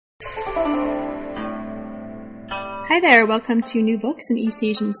Hi there, welcome to New Books in East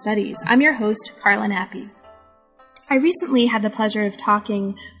Asian Studies. I'm your host, Carla Nappi. I recently had the pleasure of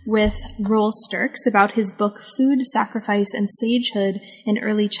talking with Roel Sterckx about his book Food, Sacrifice, and Sagehood in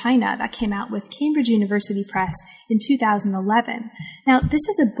Early China that came out with Cambridge University Press in 2011. Now, this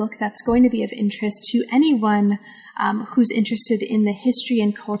is a book that's going to be of interest to anyone who's interested in the history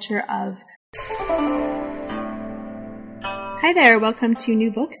and culture of... Hi there, welcome to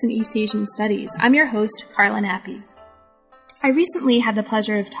New Books in East Asian Studies. I'm your host, Carla Nappi. I recently had the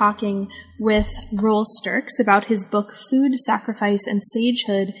pleasure of talking with Roel Sterckx about his book Food, Sacrifice, and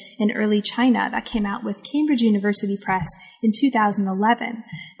Sagehood in Early China that came out with Cambridge University Press in 2011.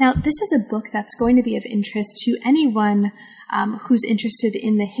 Now, this is a book that's going to be of interest to anyone who's interested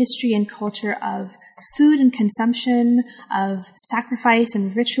in the history and culture of food and consumption, of sacrifice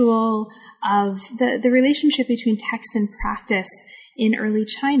and ritual, of the relationship between text and practice in early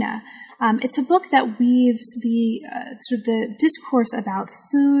China. It's a book that weaves the discourse about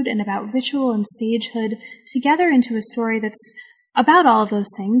food and about ritual and sagehood together into a story that's about all of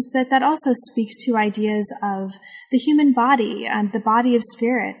those things, that also speaks to ideas of the human body and the body of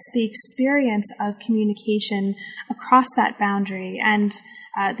spirits, the experience of communication across that boundary, and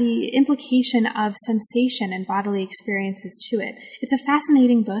the implication of sensation and bodily experiences to it. It's a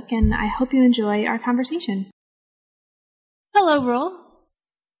fascinating book, and I hope you enjoy our conversation. Hello, Roel.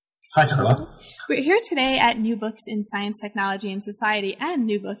 Hi, Carla. We're here today at New Books in Science, Technology, and Society and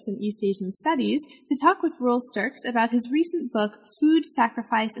New Books in East Asian Studies to talk with Roel Sterckx about his recent book, Food,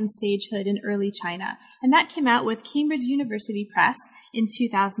 Sacrifice, and Sagehood in Early China. And that came out with Cambridge University Press in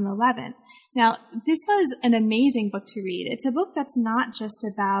 2011. Now, this was an amazing book to read. It's a book that's not just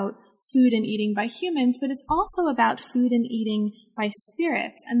about food and eating by humans, but it's also about food and eating by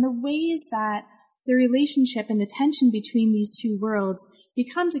spirits and the ways that the relationship and the tension between these two worlds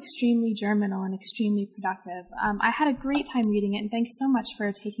becomes extremely germinal and extremely productive. I had a great time reading it, and thanks so much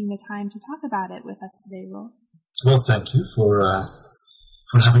for taking the time to talk about it with us today, Roel. Well, thank you for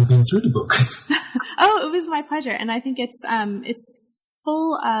having been through the book. Oh, it was my pleasure, and I think it's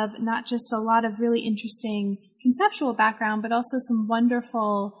full of not just a lot of really interesting conceptual background, but also some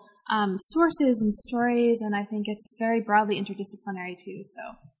wonderful sources and stories, and I think it's very broadly interdisciplinary too, so...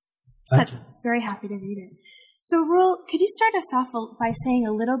 Thank you. Very happy to read it. So, Roel, could you start us off by saying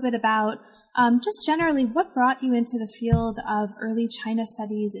a little bit about, just generally, what brought you into the field of early China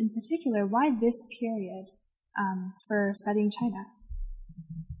studies in particular? Why this period for studying China?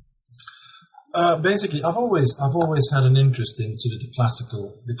 Basically, I've always had an interest in sort of the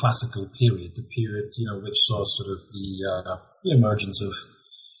classical period, the period which saw sort of the emergence of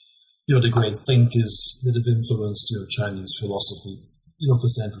the great thinkers that have influenced Chinese philosophy. For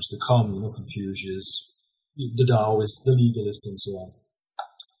centuries to come, Confucius, the Taoists, the legalists, and so on.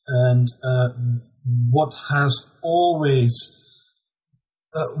 And what has always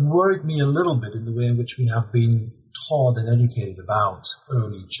worried me a little bit in the way in which we have been taught and educated about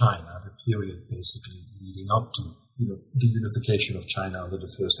early China, the period basically leading up to the unification of China under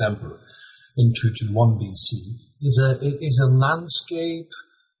the first emperor in 221 BC, is a landscape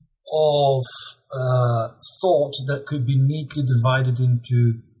of thought that could be neatly divided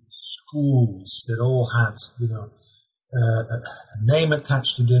into schools that all had, a name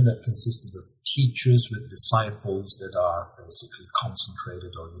attached to them that consisted of teachers with disciples that are basically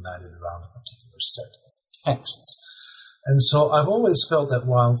concentrated or united around a particular set of texts. And so I've always felt that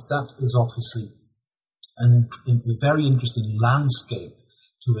whilst that is obviously a very interesting landscape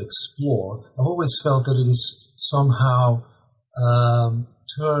to explore, I've always felt that it is somehow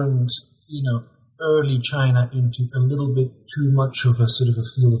turned, early China into a little bit too much of a sort of a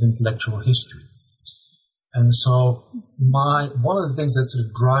field of intellectual history. And so one of the things that sort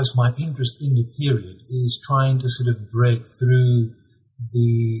of drives my interest in the period is trying to sort of break through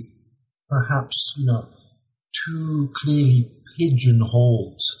the perhaps, too clearly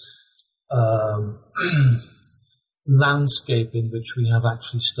pigeonholed landscape in which we have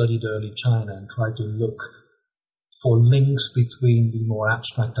actually studied early China and try to look for links between the more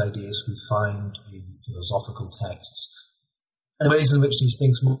abstract ideas we find in philosophical texts and ways in which these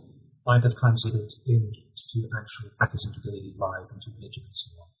things might have translated into actual practice, into daily life, into religion, and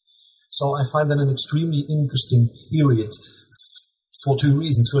so on. So I find that an extremely interesting period for two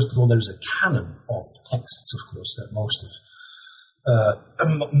reasons. First of all, there is a canon of texts, of course, that most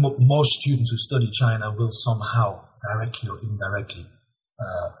students who study China will somehow, directly or indirectly,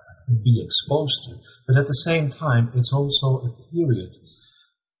 be exposed to. But at the same time, it's also a period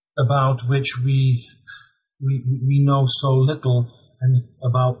about which we know so little, and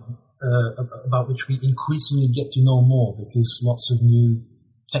about which we increasingly get to know more, because lots of new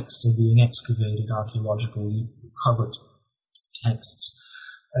texts are being excavated, archaeologically recovered texts,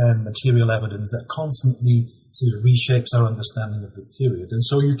 and material evidence that constantly sort of reshapes our understanding of the period. And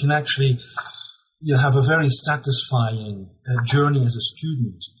so you can actually have a very satisfying journey as a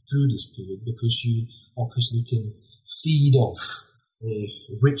student through this period, because you obviously can feed off a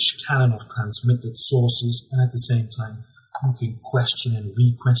rich canon of transmitted sources, and at the same time you can question and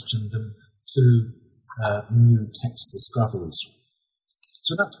re-question them through new text discoveries.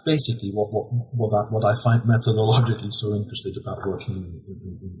 So that's basically what I find methodologically so interesting about working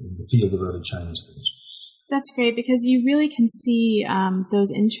in the field of early Chinese studies. That's great, because you really can see those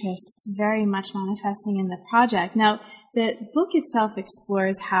interests very much manifesting in the project. Now, the book itself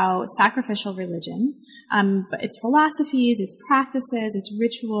explores how sacrificial religion, its philosophies, its practices, its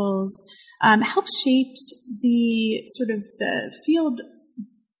rituals, helps shape the sort of the field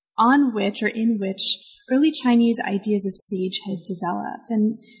on which or in which early Chinese ideas of sagehood developed.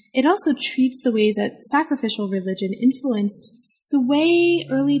 And it also treats the ways that sacrificial religion influenced the way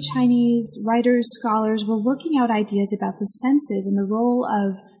early Chinese writers, scholars were working out ideas about the senses and the role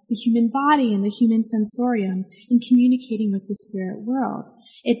of the human body and the human sensorium in communicating with the spirit world.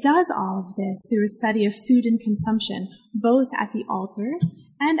 It does all of this through a study of food and consumption, both at the altar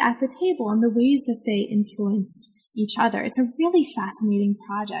and at the table, and the ways that they influenced each other. It's a really fascinating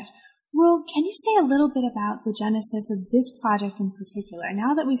project. Roel, can you say a little bit about the genesis of this project in particular?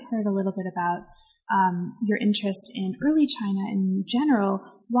 Now that we've heard a little bit about your interest in early China in general,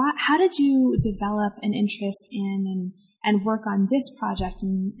 how did you develop an interest in and work on this project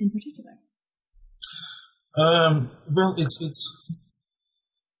in particular? Well, it's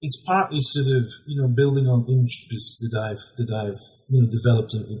partly sort of building on interests that I've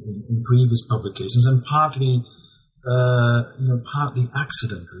developed in previous publications, and partly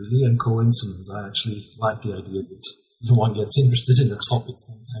accident really and coincidence. I actually like the idea that one gets interested in a topic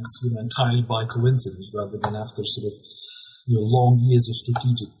sometimes entirely by coincidence rather than after sort of long years of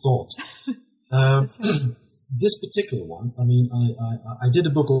strategic thought. Right. This particular one, I did a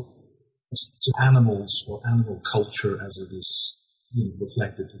book on animals or animal culture as it is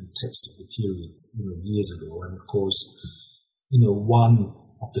reflected in texts of the period years ago, and of course one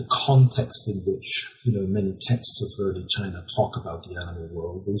of the contexts in which many texts of early China talk about the animal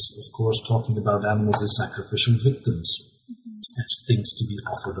world is, of course, talking about animals as sacrificial victims, as things to be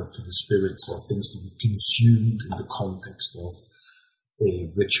offered up to the spirits or things to be consumed in the context of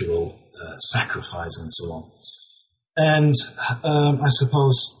a ritual sacrifice and so on. And I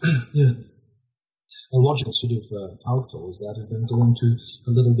suppose a logical sort of outflow is then go into a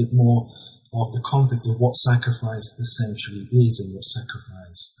little bit more of the context of what sacrifice essentially is and what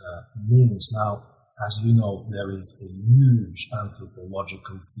sacrifice means. Now, as you know, there is a huge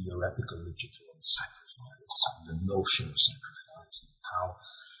anthropological, theoretical literature on sacrifice and the notion of sacrifice and how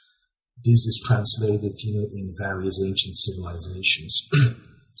this is translated, in various ancient civilizations.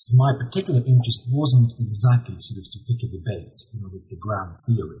 My particular interest wasn't exactly sort of to pick a debate, with the grand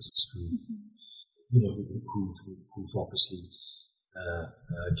theorists who've obviously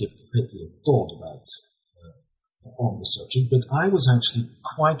give a great deal of thought about on the subject, but I was actually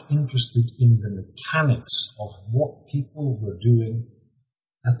quite interested in the mechanics of what people were doing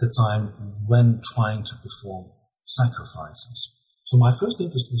at the time when trying to perform sacrifices. So my first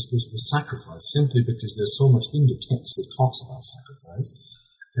interest was sacrifice, simply because there's so much in the text that talks about sacrifice.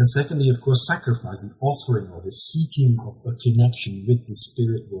 And secondly, of course, sacrifice, the offering or the seeking of a connection with the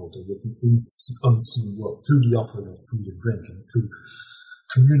spirit world or with the unseen world through the offering of food and drink and through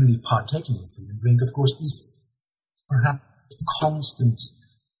communally partaking in food and drink, of course, is perhaps constant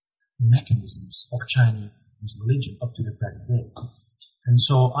mechanisms of Chinese religion up to the present day. And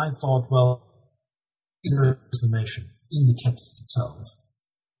so I thought, well, is there information in the text itself?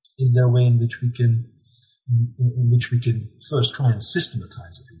 Is there a way in which we can first try and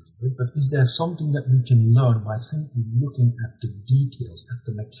systematize it a little bit, but is there something that we can learn by simply looking at the details, at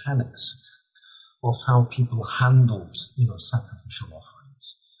the mechanics of how people handled, sacrificial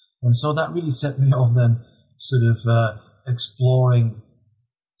offerings? And so that really set me off then sort of exploring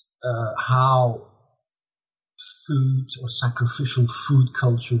how food or sacrificial food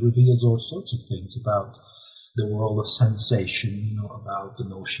culture reveals all sorts of things about the world of sensation, about the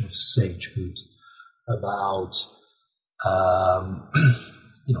notion of sagehood, about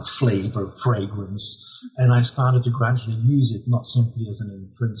flavor, fragrance, and I started to gradually use it not simply as an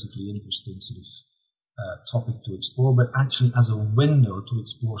intrinsically interesting sort of topic to explore, but actually as a window to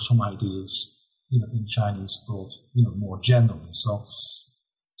explore some ideas, in Chinese thought, more generally. So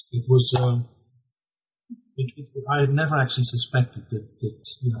it was. I had never actually suspected that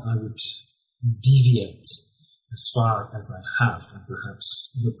I would deviate as far as I have, and perhaps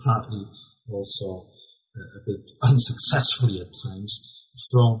partly also a bit unsuccessfully at times,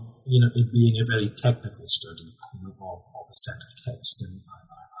 from it being a very technical study of a set of text. And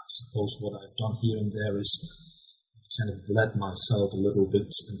I suppose what I've done here and there is kind of bled myself a little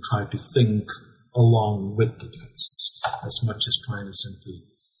bit and tried to think along with the texts as much as trying to simply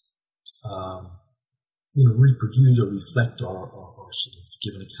reproduce or reflect or sort of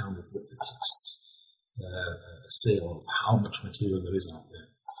give an account of what the texts say of how much material there is out there.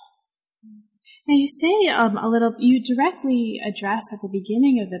 Now you say you directly address at the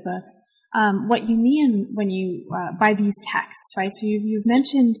beginning of the book what you mean when you by these texts, right? So you've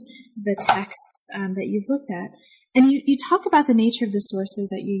mentioned the texts that you've looked at, and you talk about the nature of the sources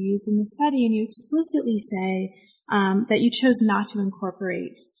that you use in the study, and you explicitly say that you chose not to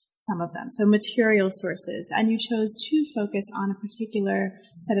incorporate some of them, so material sources, and you chose to focus on a particular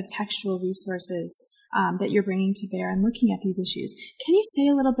set of textual resources that you're bringing to bear and looking at these issues. Can you say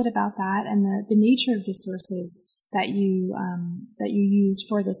a little bit about that and the nature of the sources that you used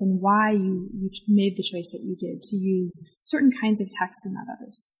for this, and why you made the choice that you did to use certain kinds of text and not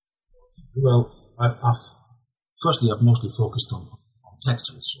others? Well, firstly, I've mostly focused on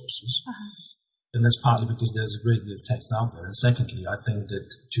textual sources. And that's partly because there's a great deal of text out there. And secondly, I think that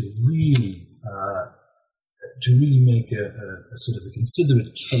to really make a sort of a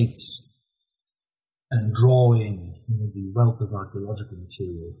considerate case and draw in the wealth of archaeological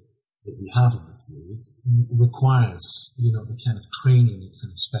material that we have in the period requires the kind of training, the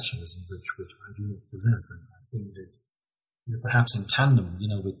kind of specialism which I do not possess. And I think that perhaps in tandem,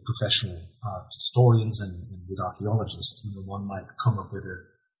 with professional historians and with archaeologists, one might come up with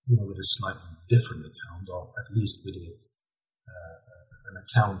a slightly different account, or at least with an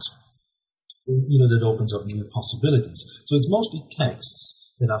account, that opens up new possibilities. So it's mostly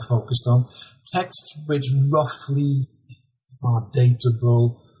texts that are focused on, texts which roughly are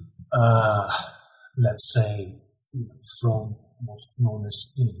datable, let's say, from what's known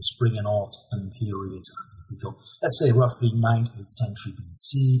as the spring and autumn period. If we go, let's say, roughly 9th, 8th century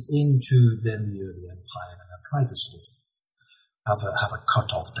BC into then the early empire, and I try to sort of have a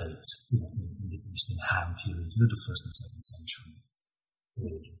cut-off date, in the Eastern Han period, the 1st and 2nd century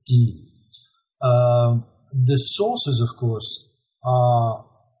AD. The sources, of course, are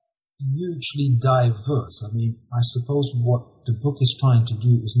hugely diverse. I mean, I suppose what the book is trying to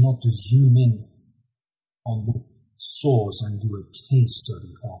do is not to zoom in on the source and do a case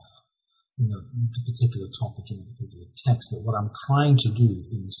study of, the particular topic in a particular text, but what I'm trying to do,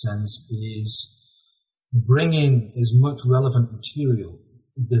 in a sense, is bring in as much relevant material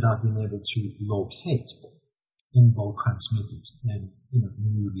that I've been able to locate in both transmitted and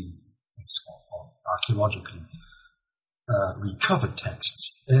newly or archaeologically recovered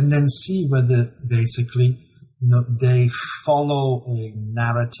texts, and then see whether basically they follow a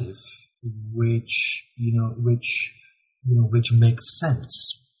narrative which makes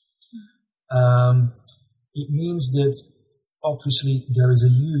sense. It means that obviously there is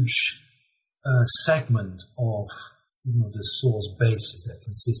a huge segment of the source basis that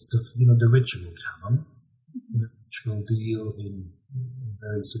consists of the ritual canon, which will deal in a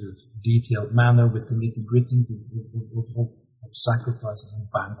very sort of detailed manner with the nitty-gritties of sacrifices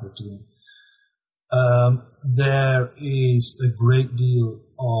and banqueting. There is a great deal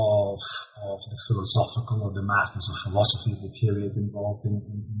of the philosophical or the masters of philosophy of the period involved in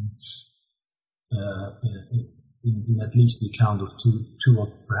at least the account of two or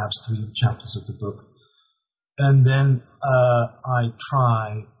perhaps 3 chapters of the book. And then I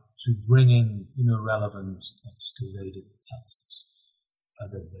try to bring in relevant excavated texts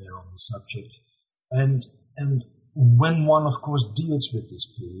that bear on the subject. And when one, of course, deals with this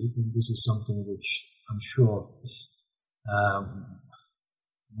period, and this is something which I'm sure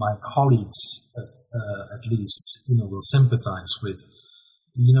my colleagues at least will sympathize with,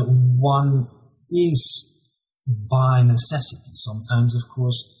 one is by necessity sometimes, of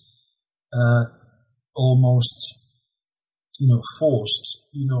course, almost forced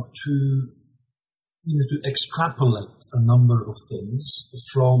to extrapolate a number of things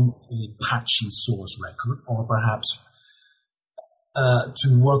from a patchy source record, or perhaps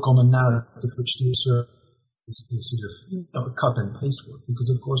to work on a narrative which to a certain is sort of cut and paste work, because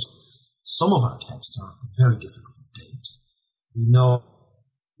of course some of our texts are very difficult to date. We know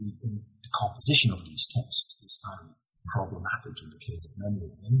the composition of these texts is highly problematic in the case of many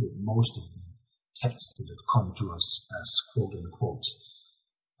of them, but most of the texts that have come to us as quote-unquote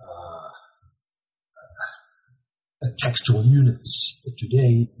textual units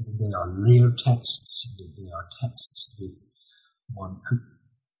today, they are layered texts, they are texts that one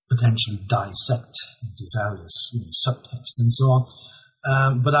could potentially dissect into various subtexts and so on.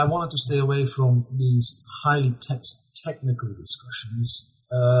 But I wanted to stay away from these highly technical discussions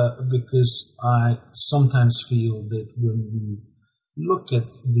because I sometimes feel that when we look at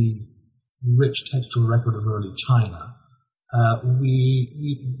the rich textual record of early China,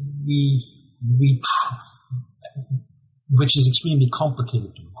 which is extremely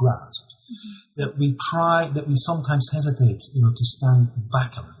complicated to grasp, that we sometimes hesitate, to stand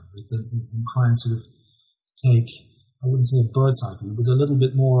back a little bit and try and sort of take, I wouldn't say a bird's eye view, but a little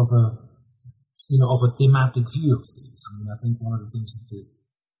bit more of a thematic view of things. I mean, I think one of the things that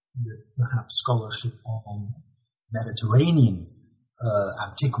perhaps scholarship on Mediterranean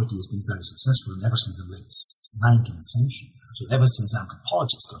antiquity has been very successful, and ever since the late 19th century, so ever since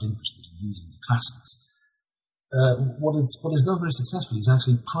anthropologists got interested in using the classics, what is done very successfully is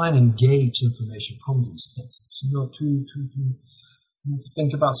actually try and engage information from these texts, to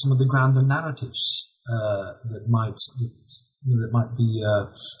think about some of the grander narratives that might be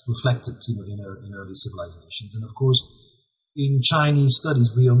reflected, in early civilizations. And of course, in Chinese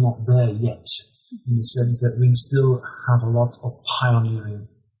studies, we are not there yet, in the sense that we still have a lot of pioneering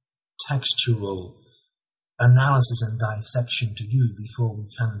textual analysis and dissection to do before we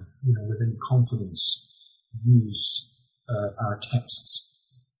can, with any confidence, use our texts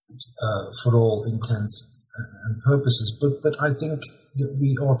for all intents and purposes. But I think that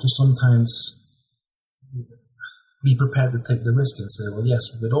we ought to sometimes be prepared to take the risk and say, well, yes,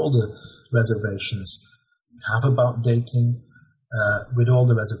 with all the reservations we have about dating, with all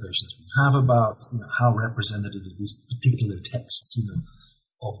the reservations we have about how representative is this particular text,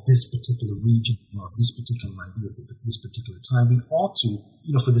 of this particular region or of this particular idea at this particular time, we ought to,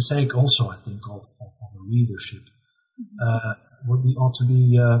 for the sake also, I think, of a readership, we ought to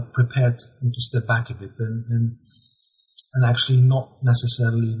be prepared to step back a bit and actually not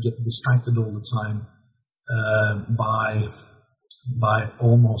necessarily get distracted all the time by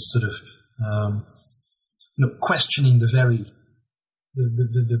almost sort of questioning the very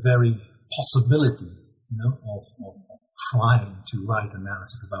possibility of trying to write a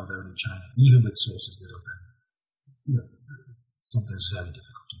narrative about early China, even with sources that are very, sometimes very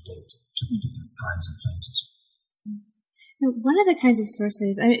difficult to date to particular times and places. One of the kinds of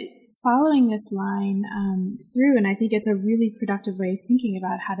sources, following this line through, and I think it's a really productive way of thinking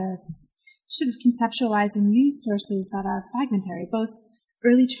about how to sort of conceptualize and use sources that are fragmentary, both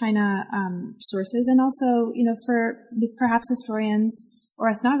early China sources and also, for perhaps historians or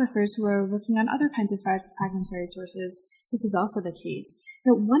ethnographers who are working on other kinds of fragmentary sources, this is also the case.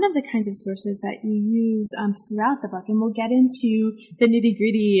 But one of the kinds of sources that you use throughout the book, and we'll get into the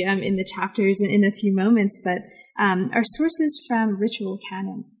nitty-gritty in the chapters in a few moments, but are sources from ritual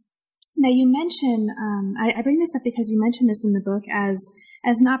canon. Now, you mention, I bring this up because you mention this in the book as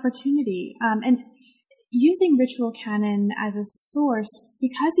an opportunity, and using ritual canon as a source,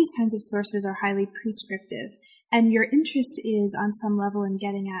 because these kinds of sources are highly prescriptive, and your interest is on some level in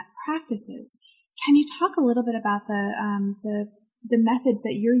getting at practices. Can you talk a little bit about the methods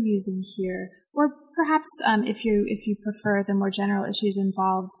that you're using here, or perhaps if you prefer the more general issues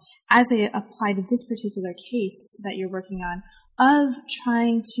involved as they apply to this particular case that you're working on, of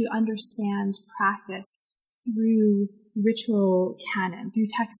trying to understand practice through ritual canon, through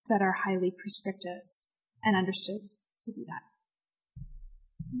texts that are highly prescriptive and understood to do that?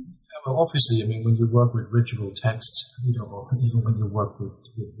 Yeah, well, obviously, when you work with ritual texts, or even when you work with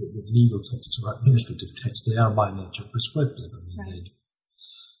legal texts or administrative texts, they are by nature prescriptive. Right.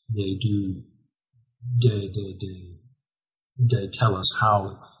 They tell us how,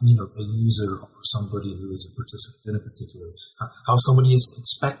 a user or somebody who is a participant in a particular, how somebody is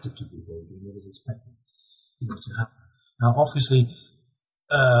expected to behave and what is expected, to happen. Now, obviously,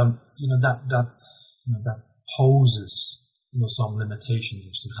 that poses, some limitations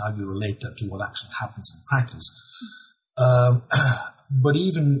as to how you relate that to what actually happens in practice. But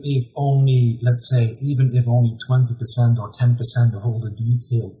even if only 20% or 10% of all the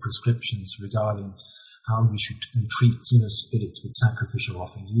detailed prescriptions regarding how you should treat, spirits with sacrificial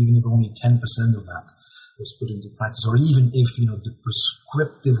offerings, even if only 10% of that was put into practice, or even if, the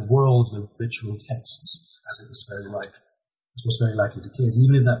prescriptive world of ritual texts, as it was very likely the case,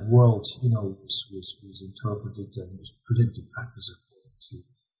 even if that world, was interpreted and was put into practice according to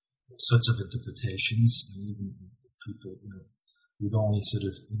sorts of interpretations, and even if people, would only sort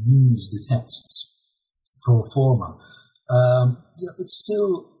of use the texts pro forma, it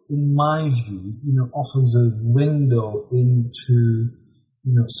still, in my view, offers a window into,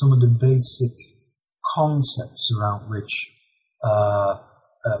 some of the basic concepts around which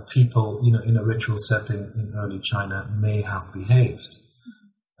people, in a ritual setting in early China may have behaved.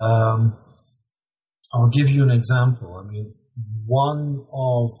 I'll give you an example. I mean, one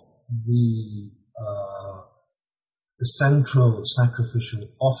of the central sacrificial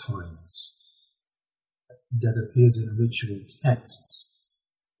offerings that appears in ritual texts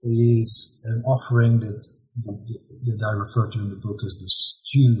is an offering that I refer to in the book as the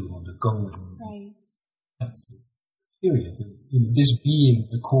stew or the gong. Right. That's the period. This being,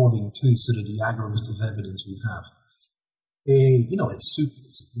 according to sort of the aggregate of evidence we have, it's soup.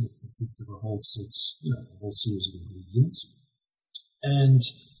 It consists of a whole series of ingredients, and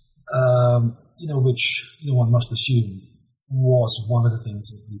which one must assume was one of the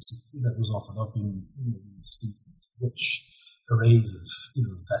things that was offered up in these rich arrays of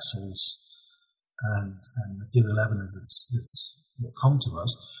vessels and material evidence that's come to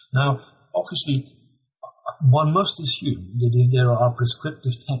us. Now, obviously, one must assume that if there are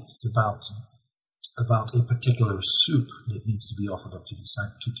prescriptive texts about a particular soup that needs to be offered up to the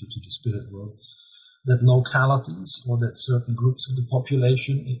spirit world, that localities or that certain groups of the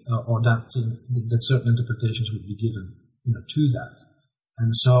population or that certain interpretations would be given to that.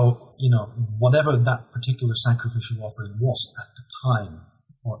 And so, whatever that particular sacrificial offering was at the time,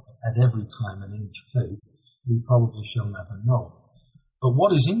 or at every time and in each place, we probably shall never know. But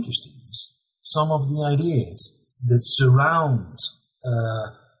what is interesting is some of the ideas that surround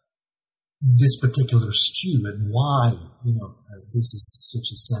this particular stew and why, this is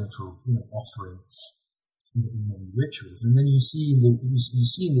such a central, offering in many rituals. And then you see in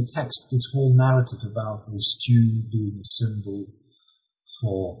the text this whole narrative about the stew being a symbol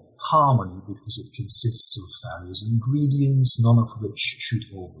for harmony because it consists of various ingredients, none of which should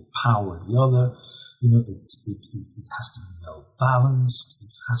overpower the other. It has to be well balanced.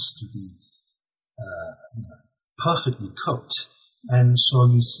 It has to be perfectly cooked. And so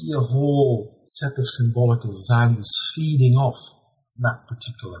you see a whole set of symbolical values feeding off that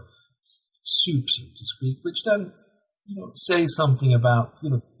particular soup, so to speak, which then, say something about,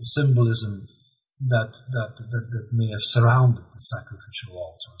 the symbolism that may have surrounded the sacrificial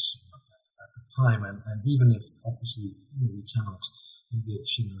altars at the time. And even if, obviously, we cannot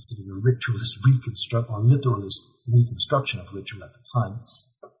engage in sort of a ritualist or literalist reconstruction of ritual at the time,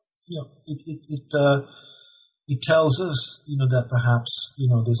 it tells us, that perhaps,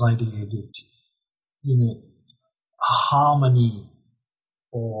 this idea that, harmony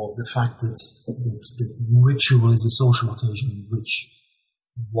or the fact that ritual is a social occasion in which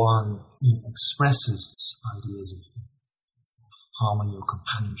one expresses ideas of harmony or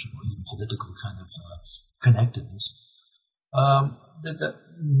companionship or even political kind of connectedness, that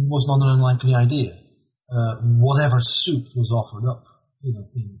was not an unlikely idea. Whatever soup was offered up, in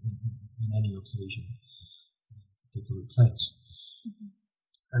any occasion, in a particular place. Mm-hmm.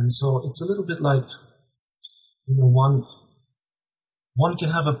 And so it's a little bit like, one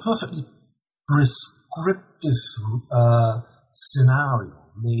can have a perfectly prescriptive scenario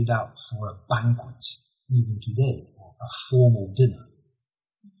laid out for a banquet, even today, or a formal dinner.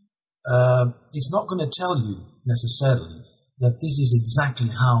 It's not going to tell you necessarily that this is exactly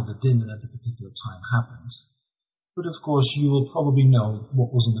how the dinner at a particular time happened. But of course, you will probably know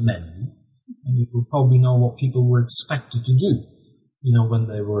what was on the menu, and you will probably know what people were expected to do, when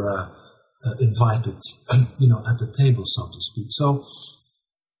they were invited, at the table, so to speak. So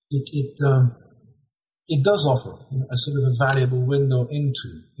it does offer a sort of a valuable window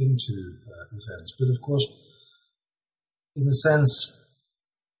into events. But of course, in a sense,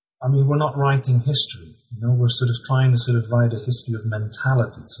 we're not writing history. We're sort of trying to write a history of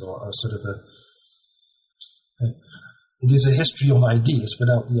mentalities, or sort of it is a history of ideas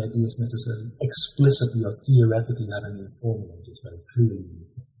without the ideas necessarily explicitly or theoretically having been formulated very clearly in the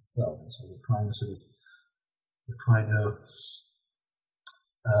text itself. And so we're trying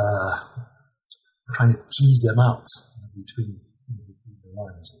to tease them out between the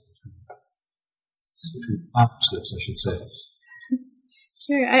lines, between slips, I should say.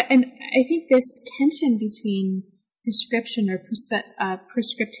 Sure, and I think this tension between prescription or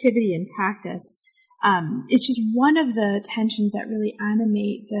prescriptivity and practice is just one of the tensions that really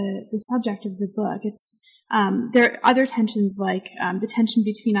animate the subject of the book. It's there are other tensions like the tension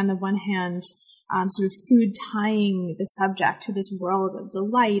between, on the one hand, sort of food tying the subject to this world of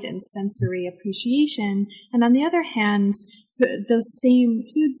delight and sensory appreciation, and on the other hand, those same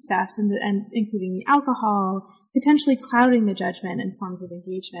foodstuffs and including the alcohol potentially clouding the judgment and forms of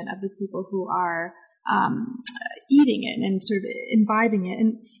engagement of the people who are eating it and sort of imbibing it.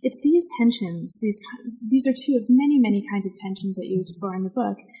 And it's these tensions, these are two of many, many kinds of tensions that you explore in the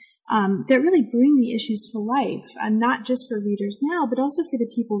book, that really bring the issues to life, not just for readers now, but also for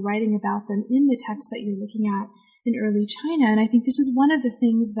the people writing about them in the text that you're looking at in early China. And I think this is one of the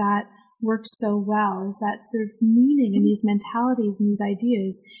things that works so well, is that sort of meaning and these mentalities and these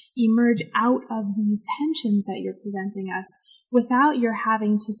ideas emerge out of these tensions that you're presenting us without your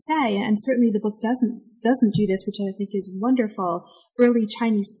having to say, and certainly the book doesn't do this, which I think is wonderful. Early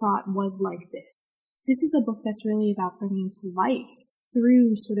Chinese thought was like this. This is a book that's really about bringing to life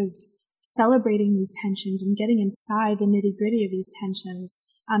through sort of celebrating these tensions and getting inside the nitty-gritty of these tensions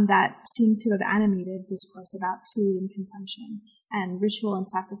that seem to have animated discourse about food and consumption and ritual and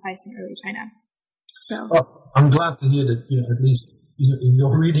sacrifice in early China. So, well, I'm glad to hear that, at least, in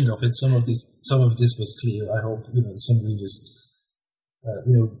your reading of it, some of this was clear. I hope, some readers,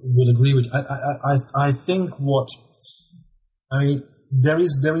 will agree with. I think there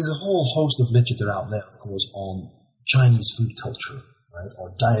is a whole host of literature out there, of course, on Chinese food culture, right,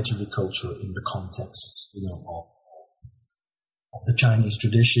 or dietary culture in the context, of the Chinese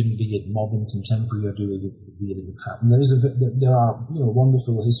tradition, be it modern, contemporary, or be it in the past. And there are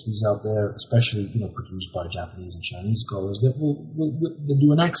wonderful histories out there, especially produced by Japanese and Chinese scholars that will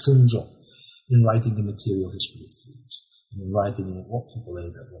do an excellent job in writing the material history of food, and in writing what people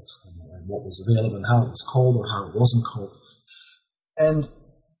ate at what time, and what was available, and how it was called or how it wasn't called. And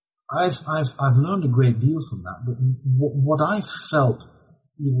I've learned a great deal from that. But what I felt,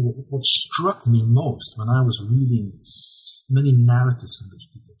 what struck me most when I was reading many narratives in which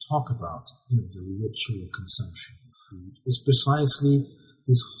people talk about, the ritual consumption of food, is precisely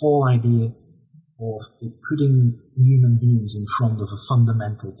this whole idea of putting human beings in front of a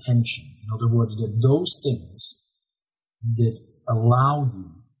fundamental tension. In other words, that those things that allow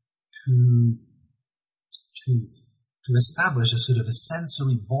you to establish a sort of a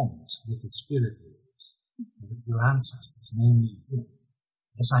sensory bond with the spirit world, with your ancestors, namely,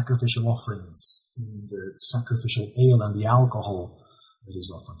 the sacrificial offerings in the sacrificial ale and the alcohol that is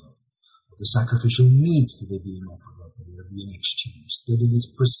offered up, or the sacrificial meats that are being offered up, that are being exchanged, that it is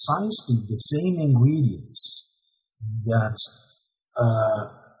precisely the same ingredients that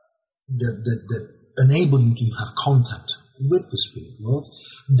enable you to have contact with the spirit world,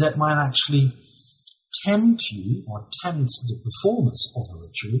 that might actually tempt you or tempt the performance of a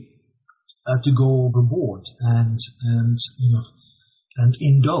ritual to go overboard and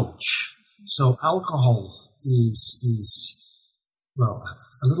indulge. So alcohol is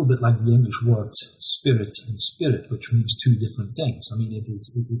a little bit like the English word spirit and spirit, which means two different things. I mean, it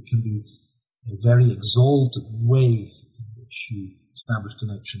can be a very exalted way in which you establish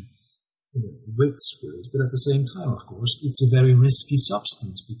connection with spirits, but at the same time, of course, it's a very risky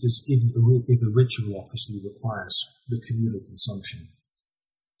substance, because if a ritual obviously requires the communal consumption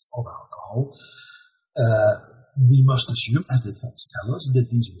of alcohol, we must assume, as the texts tell us, that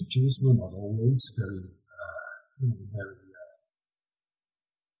these rituals were not always very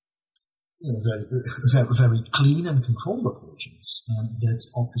clean and controlled operations, and that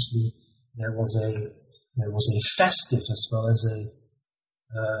obviously there was a festive as well as a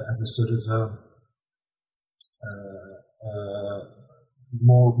sort of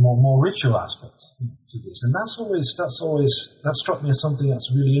more ritual aspect to this, and that struck me as something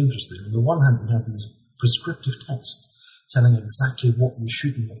that's really interesting. On the one hand, we have these prescriptive texts telling exactly what you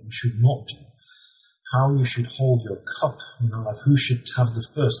should and what you should not do, how you should hold your cup, like who should have the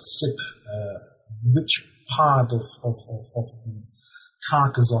first sip, which part of the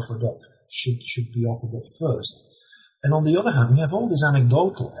carcass offered up should be offered up first. And on the other hand, we have all this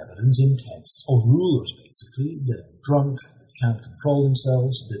anecdotal evidence in texts of rulers, basically, that are drunk, that can't control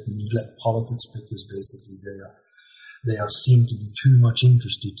themselves, that neglect politics because basically they are seen to be too much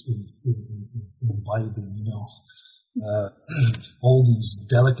interested in imbibing, all these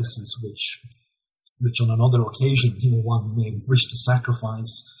delicacies which on another occasion, one may wish to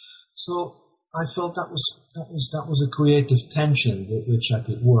sacrifice. So I felt that was a creative tension which I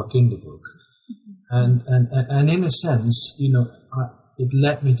could work in the book. And in a sense, it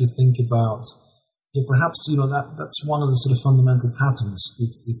led me to think about, perhaps, that's one of the sort of fundamental patterns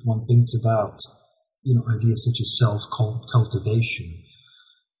if one thinks about, ideas such as self-cultivation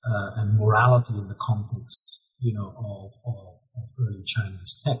and morality in the context, of early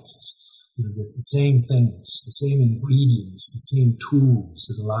Chinese texts. That the same things, the same ingredients, the same tools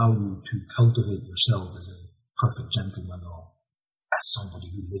that allow you to cultivate yourself as a perfect gentleman or as somebody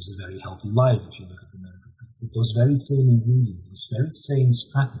who lives a very healthy life, if you look at the medical field. Those very same ingredients, those very same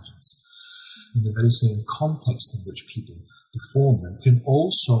strategies, in the very same context in which people perform them, can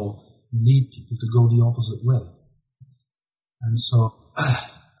also lead people to go the opposite way. And so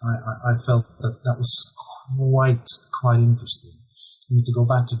I felt that was quite interesting. To go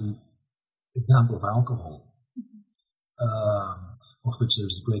back to the example of alcohol, of which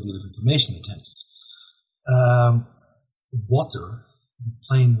there's a great deal of information in the texts. water,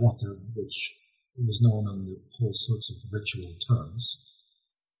 plain water, which was known under all sorts of ritual terms,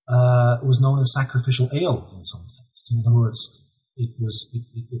 was known as sacrificial ale in some texts. In other words, it was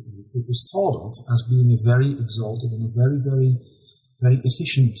thought of as being a very exalted and a very, very, very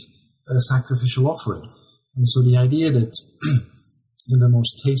efficient sacrificial offering. And so the idea that in the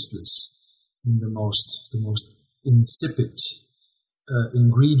most tasteless, in the most insipid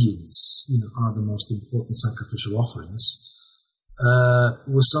ingredients, are the most important sacrificial offerings,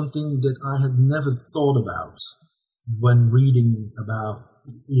 was something that I had never thought about when reading about,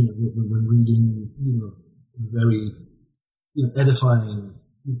 when reading, very, edifying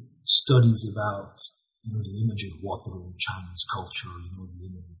studies about, the image of water in Chinese culture, the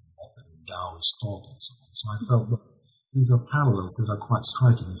image of water in Taoist thought and so on. So I felt that these are parallels that are quite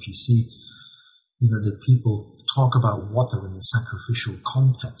striking. If you see, that people talk about water in the sacrificial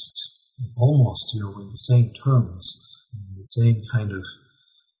context, almost, in the same terms, in the same kind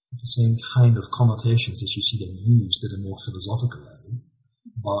of connotations as you see them used at a more philosophical level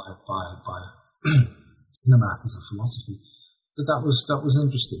by the masters of philosophy. That was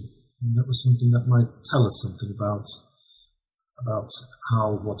interesting, and that was something that might tell us something about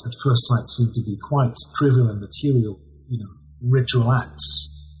how what at first sight seemed to be quite trivial and material, ritual acts,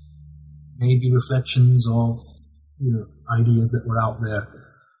 maybe reflections of, ideas that were out there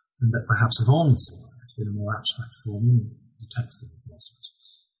and that perhaps have only survived in a more abstract form in the text of the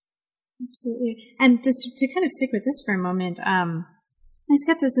philosophers. Absolutely. And just to kind of stick with this for a moment, this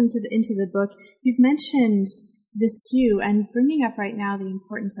gets us into the book. You've mentioned the stew and bringing up right now the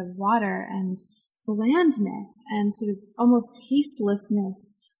importance of water and blandness and sort of almost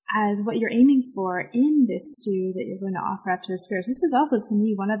tastelessness as what you're aiming for in this stew that you're going to offer up to the spirits. This is also, to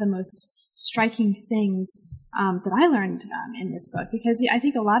me, one of the most striking things that I learned in this book, because I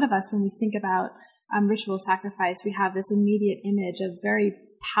think a lot of us, when we think about ritual sacrifice, we have this immediate image of very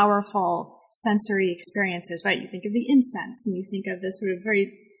powerful sensory experiences, right? You think of the incense and you think of this sort of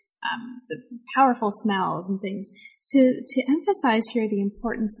very the powerful smells and things. To emphasize here the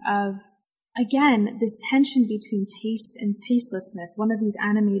importance of, again, this tension between taste and tastelessness, one of these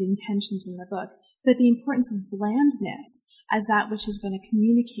animating tensions in the book, but the importance of blandness as that which is going to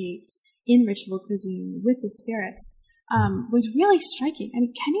communicate in ritual cuisine with the spirits was really striking.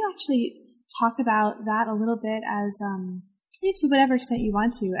 And can you actually talk about that a little bit as, to whatever extent you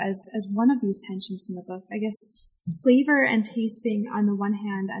want to, as one of these tensions in the book? I guess flavor and taste being on the one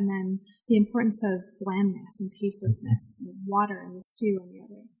hand, and then the importance of blandness and tastelessness, and water and the stew on the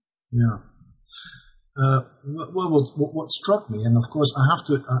other. Yeah. What struck me, and of course I have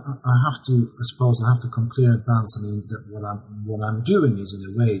to come clear in advance. I mean, that what I'm doing is, in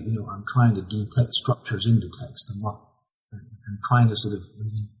a way, I'm trying to detect structures in the text, and trying to sort of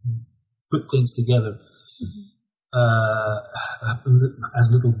put things together as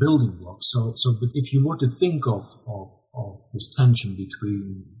little building blocks. But if you were to think of this tension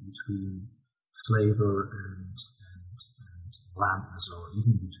between flavor and blandness, or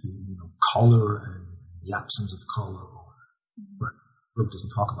even between color and the absence of color, or the book doesn't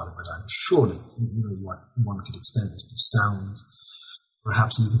talk about it, but I'm sure that one could extend this to sound,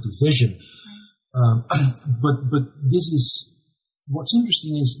 perhaps even to vision. But this is what's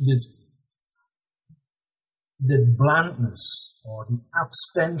interesting, is that blandness, or the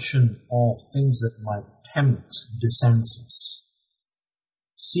abstention of things that might tempt the senses,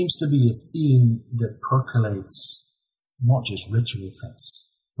 seems to be a theme that percolates not just ritual texts,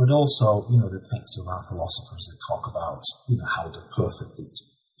 but also, the texts of our philosophers that talk about, how the perfect,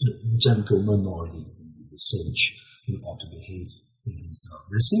 gentleman or the sage, ought to behave in himself.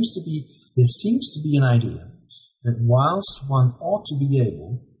 There seems to be an idea that whilst one ought to be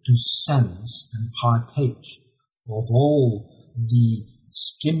able to sense and partake of all the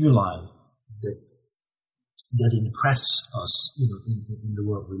stimuli that impress us, in the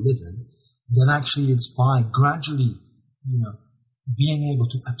world we live in, then actually it's by gradually, being able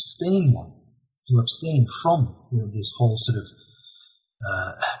to abstain from, this whole sort of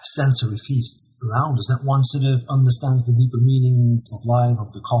sensory feast around us, that one sort of understands the deeper meanings of life,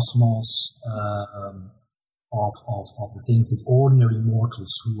 of the cosmos, of the things that ordinary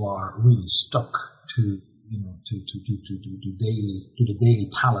mortals who are really stuck to, to the daily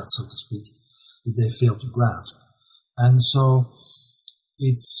palate, so to speak, that they fail to grasp. And so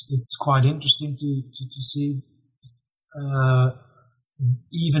it's quite interesting to see,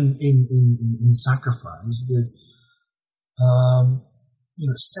 even in sacrifice, that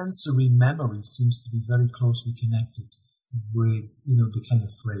sensory memory seems to be very closely connected with the kind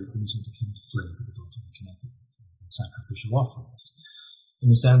of flavor that ought to be connected with sacrificial offerings. in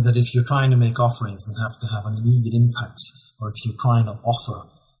the sense that if you're trying to make offerings that have to have an immediate impact, or if you're trying to offer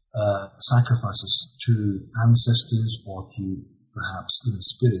sacrifices to ancestors or to perhaps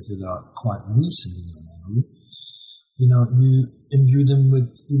spirits that are quite recent in your memory, you imbue them with,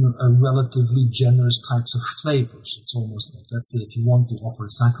 a relatively generous types of flavors. It's almost like, let's say, if you want to offer a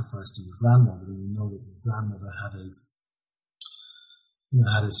sacrifice to your grandmother, and you know that your grandmother had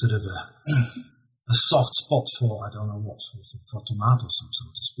a sort of a soft spot for, I don't know what, for tomatoes, so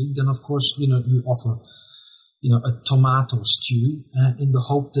to speak, then of course, you offer, a tomato stew in the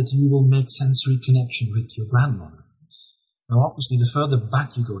hope that you will make sensory connection with your grandmother. Now, obviously, the further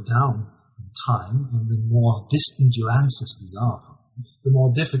back you go down in time, and the more distant your ancestors are from you, the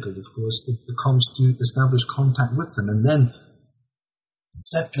more difficult, of course, it becomes to establish contact with them. And then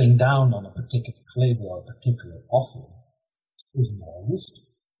settling down on a particular flavor or a particular offering is more risky,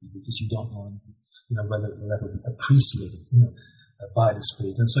 because you don't know, whether it will ever be appreciated, by the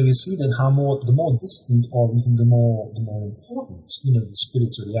spirits. And so you see that the more distant, or even the more important, the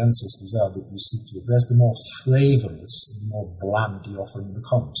spirits or the ancestors are that you seek to address, the more flavorless, the more bland the offering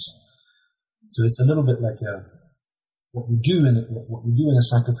becomes. So it's a little bit like what you do in a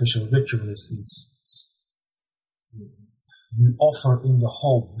sacrificial ritual is you offer in the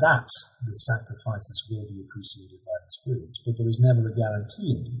hope that the sacrifices will be appreciated by the spirits, but there is never a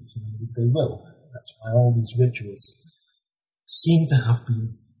guarantee indeed that they will. That's why all these rituals seem to have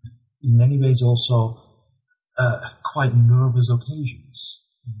been, in many ways, also quite nervous occasions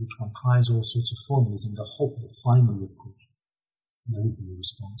in which one tries all sorts of formulas in the hope that finally, of course, there will be a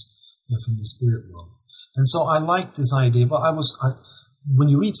response from the spirit world. And so I like this idea, but when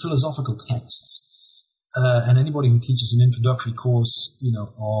you read philosophical texts, and anybody who teaches an introductory course,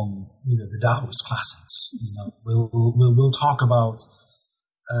 on the Taoist classics, we'll talk about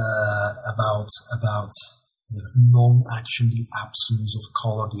non-action, the absence of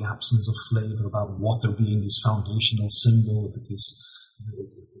color, the absence of flavor, about water being this foundational symbol because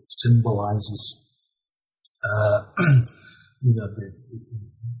it symbolizes,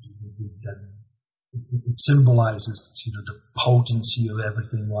 it symbolizes, the potency of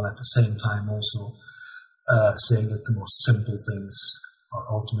everything, while at the same time also saying that the most simple things are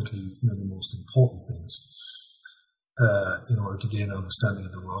ultimately, the most important things, in order to gain an understanding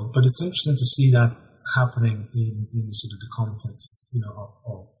of the world. But it's interesting to see that happening in sort of the context,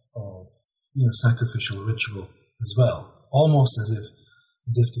 of sacrificial ritual as well. Almost as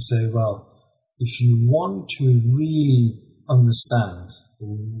if to say, well, if you want to really understand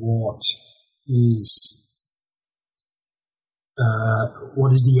what is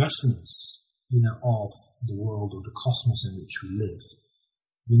the essence, of the world or the cosmos in which we live,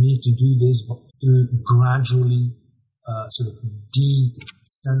 you need to do this through gradually sort of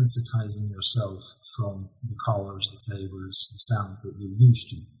desensitizing yourself from the colors, the flavors, the sounds that you're used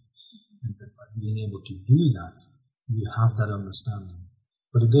to. And that by being able to do that, you have that understanding.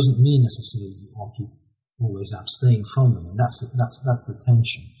 But it doesn't mean necessarily you ought to always abstain from them. And that's the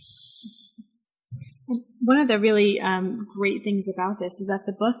tension. One of the really great things about this is that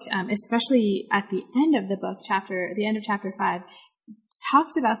the book, especially at the end of the book, the end of chapter 5,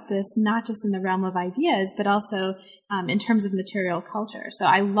 talks about this not just in the realm of ideas, but also in terms of material culture. So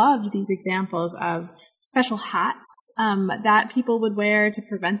I loved these examples of special hats that people would wear to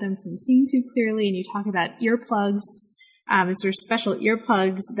prevent them from seeing too clearly. And you talk about earplugs. It's sort of special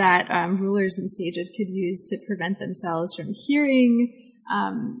earplugs that rulers and sages could use to prevent themselves from hearing,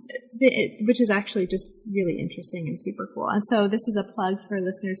 which is actually just really interesting and super cool. And so this is a plug for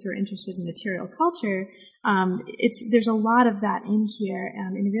listeners who are interested in material culture. There's a lot of that in here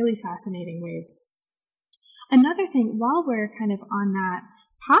in really fascinating ways. Another thing, while we're kind of on that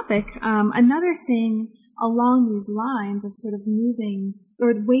topic, another thing along these lines of sort of moving,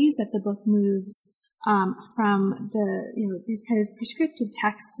 or ways that the book moves from these kind of prescriptive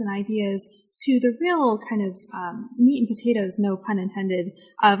texts and ideas to the real kind of meat and potatoes, no pun intended,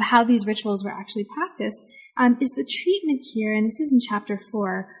 of how these rituals were actually practiced, is the treatment here, and this is in chapter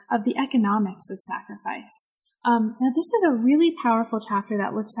 4, of the economics of sacrifice. Now, this is a really powerful chapter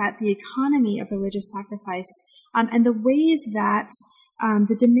that looks at the economy of religious sacrifice and the ways that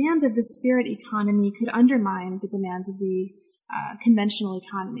the demands of the spirit economy could undermine the demands of the conventional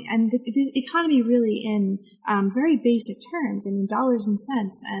economy. And the economy really in very basic terms, and in dollars and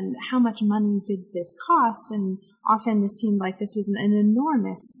cents, and how much money did this cost. And often this seemed like this was an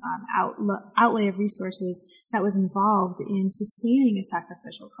enormous outlay of resources that was involved in sustaining a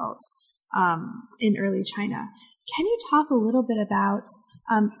sacrificial cult in early China. Can you talk a little bit about,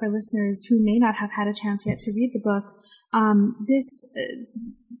 for listeners who may not have had a chance yet to read the book,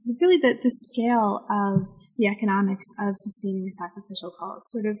 really the scale of the economics of sustaining a sacrificial cause.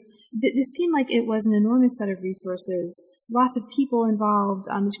 Sort of, this seemed like it was an enormous set of resources, lots of people involved.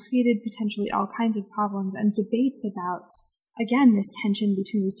 This created potentially all kinds of problems and debates about, again, this tension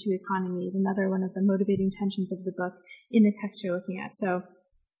between these two economies, another one of the motivating tensions of the book in the text you're looking at. So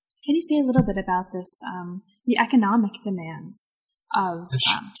can you say a little bit about this, the economic demands of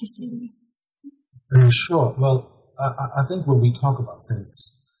sustaining this? Sure. Well, I think when we talk about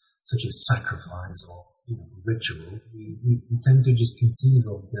things such as sacrifice or ritual, we tend to just conceive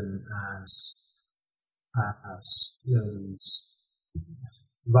of them as these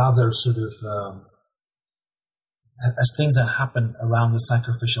rather sort of as things that happen around the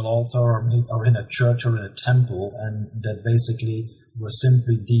sacrificial altar or in a church or in a temple, and that basically we're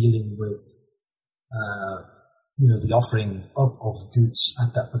simply dealing with the offering up of goods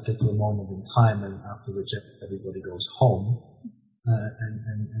at that particular moment in time, and after which everybody goes home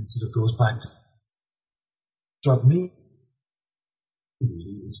and sort of goes back to. Struck me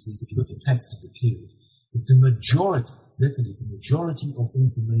really is that if you look at texts of the period, that the majority of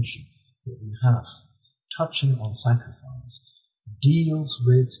information that we have touching on sacrifice deals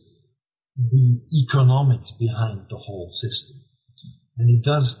with the economics behind the whole system. And it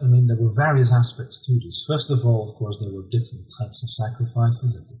does, there were various aspects to this. First of all, of course, there were different types of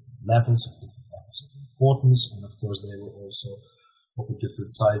sacrifices at different levels of importance, and of course they were also of a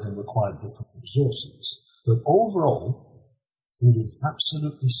different size and required different resources. But overall, it is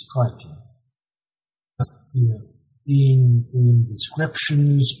absolutely striking, in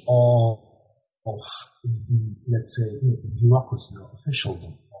descriptions of the, let's say, bureaucracy or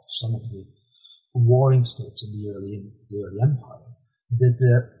officialdom of some of the warring states in the early empire, that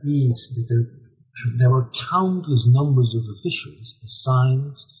there were countless numbers of officials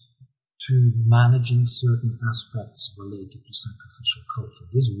assigned to managing certain aspects related to sacrificial culture.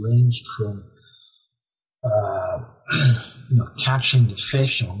 This ranged from catching the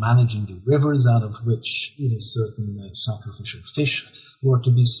fish or managing the rivers out of which certain sacrificial fish were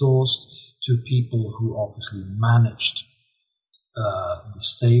to be sourced, to people who obviously managed the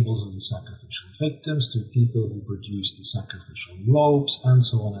stables of the sacrificial victims, to people who produced the sacrificial robes, and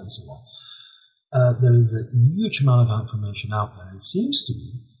so on and so on. There is a huge amount of information out there. It seems to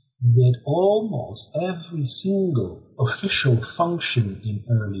me that almost every single official function in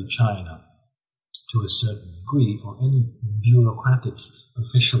early China, to a certain degree, or any bureaucratic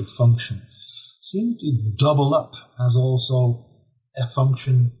official function, seemed to double up as also a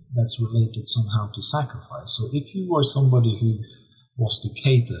function that's related somehow to sacrifice. So if you were somebody who was to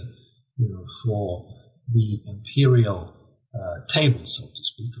cater, for the imperial table, so to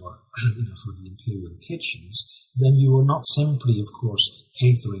speak, or for the imperial kitchens, then you were not simply, of course,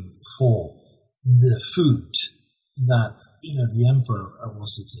 catering for the food that the emperor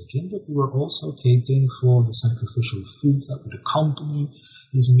was to take in, but you were also catering for the sacrificial foods that would accompany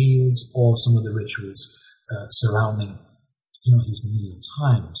his meals or some of the rituals surrounding his meal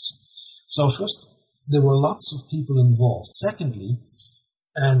times. So first, there were lots of people involved. Secondly,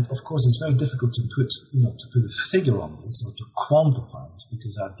 and of course it's very difficult to put a figure on this or to quantify this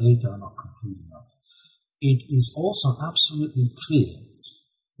because our data are not complete enough. It is also absolutely clear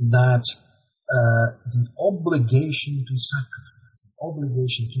that the obligation to sacrifice, the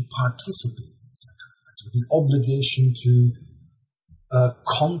obligation to participate in sacrifice, or the obligation to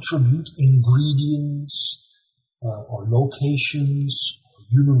contribute ingredients or locations or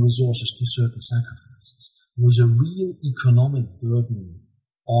human resources to certain sacrifices was a real economic burden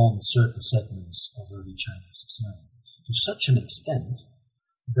on certain segments of early Chinese society, to such an extent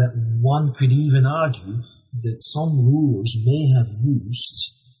that one could even argue that some rulers may have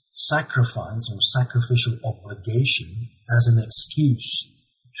used sacrifice or sacrificial obligation as an excuse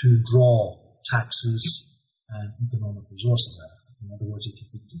to draw taxes and economic resources out of it. In other words, if you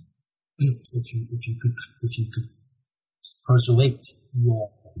could persuade your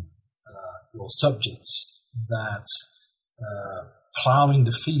subjects that plowing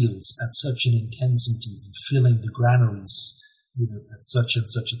the fields at such an intensity and filling the granaries at such and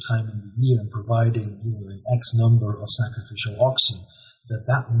such a time in the year and providing an X number of sacrificial oxen,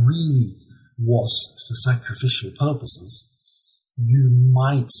 that really was for sacrificial purposes, you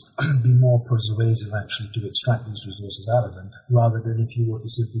might be more persuasive actually to extract these resources out of them, rather than if you were to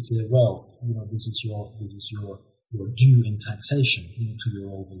simply say, well, this is your due in taxation to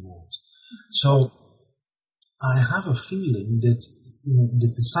your overlords. So I have a feeling that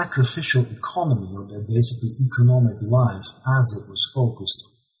that the sacrificial economy, or the basically economic life as it was focused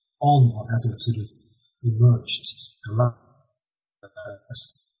on, or as it sort of emerged around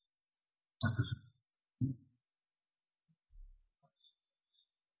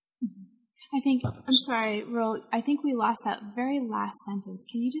I'm sorry, Roel, I think we lost that very last sentence.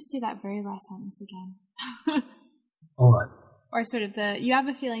 Can you just say that very last sentence again? All right. Or sort of you have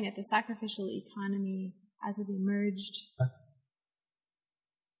a feeling that the sacrificial economy as it emerged.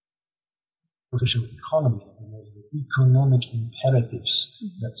 Sacrificial economy, the economic imperatives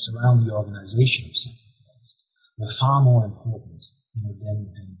that surround the organization of sacrifice were far more important than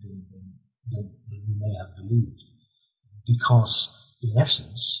you may have believed. Because in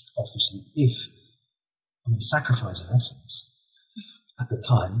essence, obviously, sacrifice in essence, at the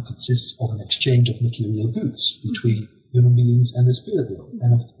time, consists of an exchange of material goods between human beings and the spirit world.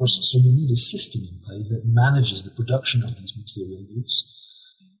 And of course, so you need a system in place that manages the production of these material goods.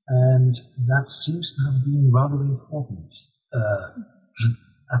 And that seems to have been rather important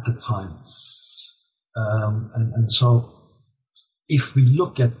at the time. And so, if we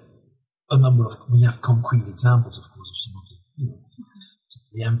look at we have concrete examples, of course, of some of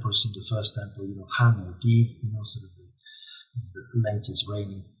the emperors in the first emperor, Han Wu Di, sort of the latest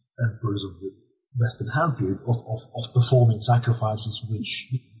reigning emperors of the Western Han period, of performing sacrifices which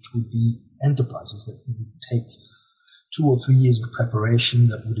would be enterprises that would take 2 or 3 years of preparation,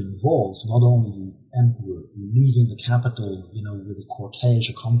 that would involve not only the emperor leaving the capital, with a cortege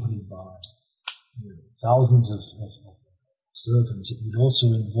accompanied by thousands of servants. It would also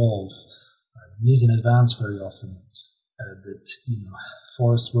involve years in advance, very often, that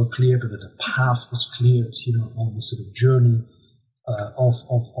forests were cleared, or that a path was cleared, on the sort of journey of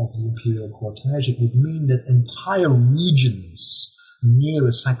the imperial cortege. It would mean that entire regions near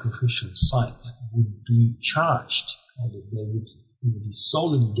a sacrificial site would be charged, or that they would be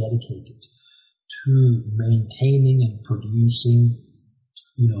solely dedicated to maintaining and producing,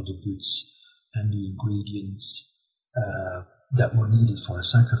 the goods and the ingredients that were needed for a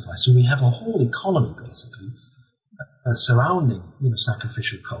sacrifice. So we have a whole economy, basically, surrounding,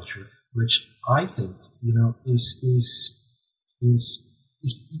 sacrificial culture, which I think, is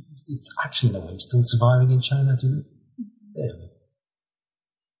actually in a way still surviving in China today.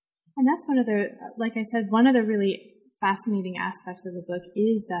 And that's like I said, one of the really fascinating aspects of the book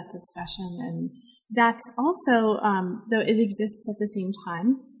is that discussion. And that's also, though it exists at the same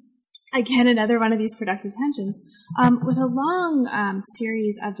time, again, another one of these productive tensions, with a long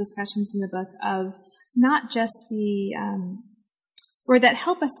series of discussions in the book of not just or that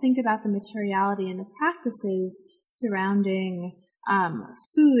help us think about the materiality and the practices surrounding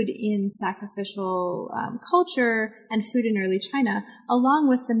food in sacrificial culture and food in early China, along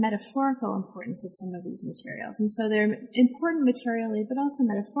with the metaphorical importance of some of these materials. And so they're important materially, but also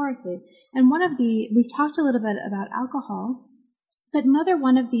metaphorically. And we've talked a little bit about alcohol, but another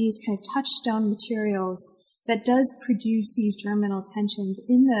one of these kind of touchstone materials that does produce these germinal tensions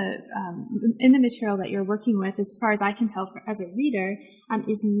in the material that you're working with, as far as I can tell as a reader,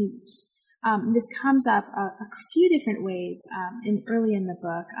 is meat. This comes up a few different ways early in the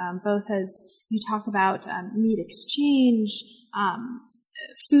book, both as you talk about meat exchange,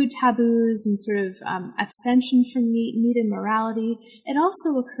 food taboos, and sort of abstention from meat immorality. It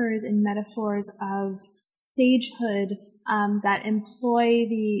also occurs in metaphors of sagehood that employ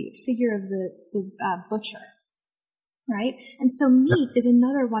the figure of the butcher, right? And so meat is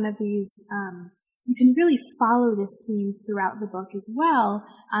another one of these. You can really follow this theme throughout the book as well,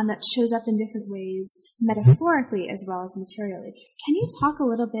 that shows up in different ways, metaphorically as well as materially. Can you talk a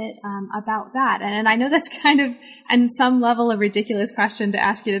little bit about that? And I know that's kind of, on some level, a ridiculous question to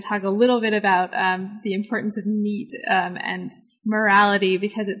ask you to talk a little bit about the importance of meat and morality,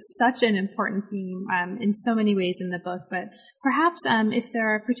 because it's such an important theme in so many ways in the book. But perhaps if there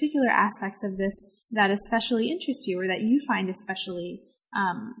are particular aspects of this that especially interest you, or that you find especially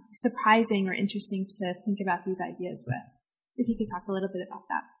surprising or interesting to think about these ideas with. If you could talk a little bit about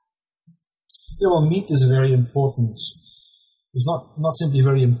that. Yeah, well, meat is a very important, it's not simply a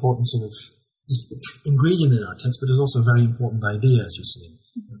very important sort of ingredient in our text, but it's also a very important idea, as you say,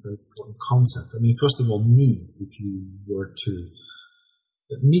 a very important concept. I mean, first of all, meat,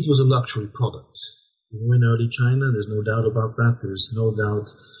 meat was a luxury product. In early China, there's no doubt about that. There's no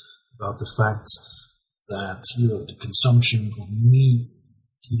doubt about the fact that, the consumption of meat,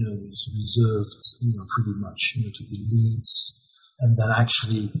 was reserved, pretty much, to elites, and that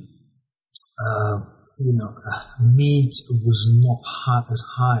actually, meat was not as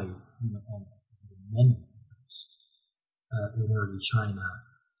high, on the menu in early China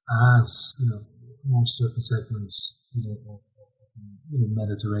as, among certain segments, of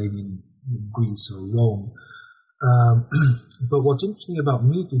Mediterranean, Greece or Rome. But what's interesting about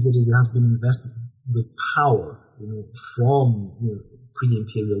meat is that it has been invested with power, from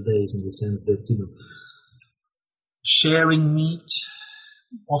pre-imperial days, in the sense that sharing meat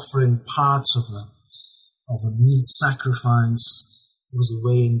offering parts of a meat sacrifice was a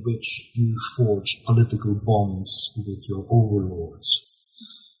way in which you forged political bonds with your overlords.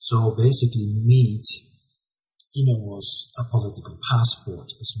 So basically meat, was a political passport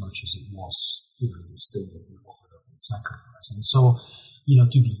as much as it was, this thing that you offered up in sacrifice. And so,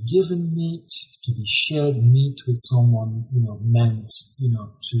 to be given meat, to be shared meat with someone, meant,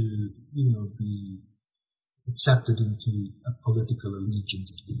 to be accepted into a political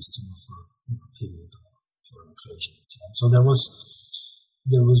allegiance, at least, for a period or for an occasion and so on. So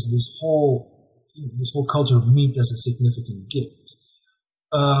there was this whole culture of meat as a significant gift.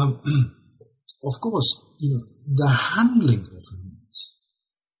 Of course, the handling of meat,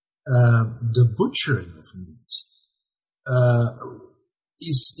 the butchering of meat,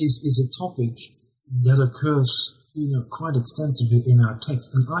 is a topic that occurs, quite extensively in our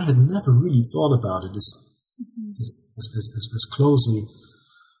text, and I had never really thought about it as closely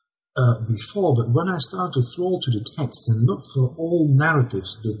before. But when I started to trawl to the text and look for all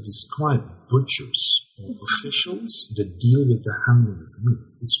narratives that describe butchers or officials that deal with the handling of meat,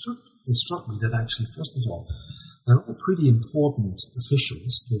 it struck me that actually, first of all, they're all pretty important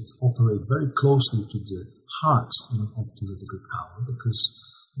officials that operate very closely to the heart of political power, because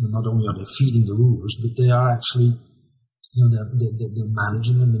not only are they feeding the rulers, but they are actually, they're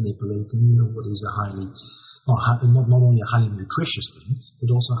managing and manipulating, what is a highly, not only a highly nutritious thing, but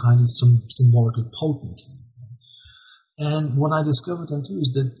also a highly symbolically potent kind of thing. And what I discovered then too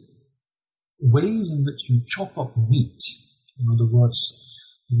is that ways in which you chop up meat, in other words,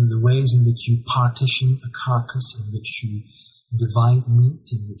 the ways in which you partition a carcass, in which you divide meat,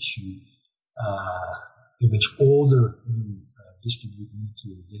 in which order you distribute meat to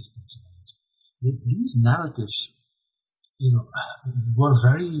your guests and so on. These narratives, were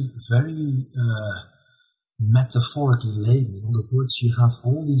very, very metaphorically laden. In other words, you have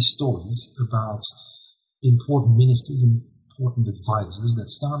all these stories about important ministers and important advisors that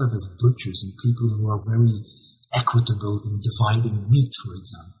started as butchers and people who are very equitable in dividing meat, for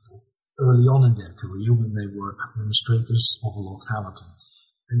example, early on in their career when they were administrators of a locality.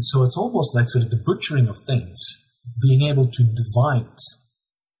 And so it's almost like sort of the butchering of things, being able to divide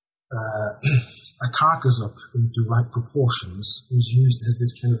a carcass up into right proportions was used as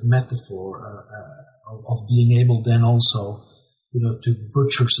this kind of metaphor of being able then also, to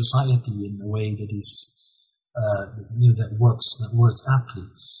butcher society in a way that is, that works aptly.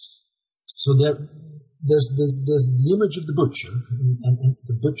 So there's the image of the butcher, and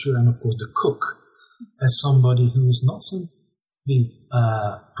the butcher, and of course the cook, as somebody who is not simply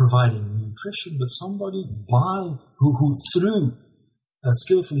providing nutrition, but somebody who through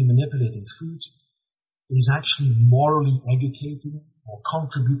skillfully manipulating food is actually morally educating or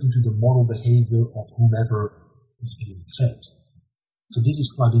contributing to the moral behavior of whomever is being fed. So this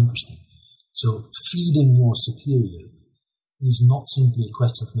is quite interesting. So feeding your superior is not simply a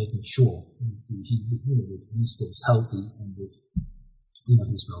question of making sure that he stays healthy and that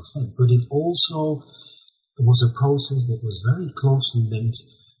he's well fed, but it also was a process that was very closely linked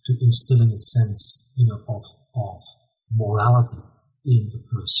to instilling a sense of morality in a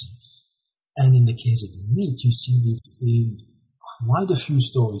person. And in the case of meat, you see this in quite a few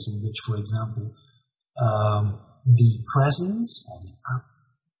stories in which, for example, the presence or the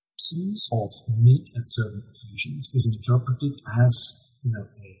absence of meat at certain occasions is interpreted as, a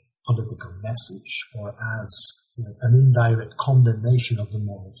political message or as an indirect condemnation of the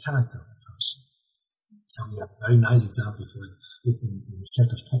moral character of the person. And we have a very nice example for it in a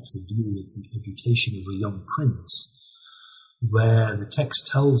set of texts that deal with the education of a young prince, where the text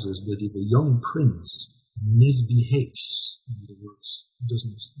tells us that if a young prince misbehaves, in other words,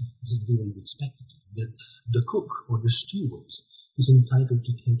 doesn't do what is expected, that the cook or the steward is entitled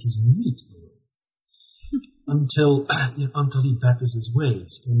to take his meat away until he betters his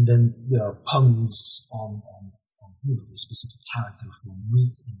ways. And then there are puns on the specific character for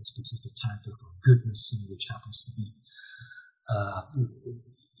meat and the specific character for goodness, which happens to be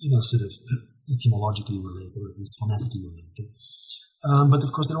sort of etymologically related, or at least phonetically related. But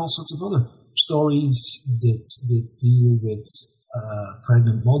of course, there are all sorts of other stories that deal with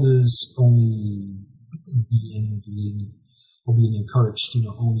pregnant mothers only being encouraged,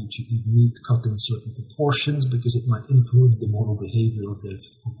 only to eat meat cut in certain proportions because it might influence the moral behavior of the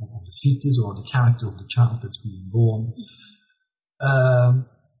fetus or the character of the child that's being born.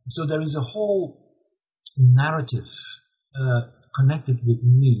 So there is a whole narrative connected with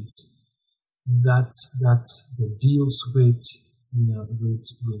meat that deals with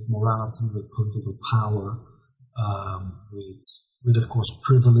morality, with political power, with of course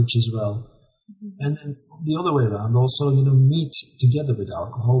privilege as well. And then the other way around, also, meat together with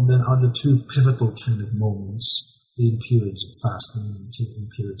alcohol, then are the two pivotal kind of moments in periods of fasting and in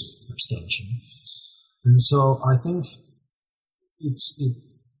periods of abstention. And so I think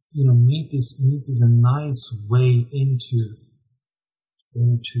meat is a nice way into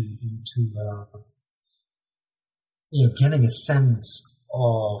getting a sense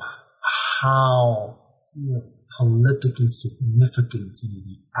of how politically significant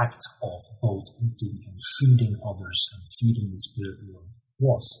the act of both eating and feeding others and feeding the spirit world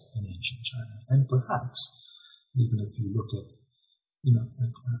was in ancient China. And perhaps even if you look at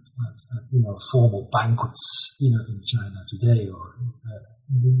formal banquets in China today, or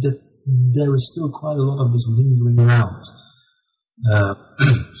there is still quite a lot of this lingering around. I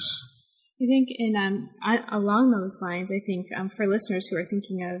think along those lines, I think for listeners who are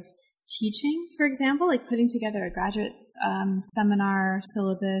thinking of teaching, for example, like putting together a graduate seminar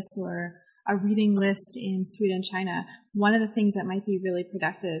syllabus or a reading list in food in China, one of the things that might be really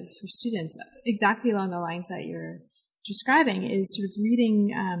productive for students, exactly along the lines that you're describing, is sort of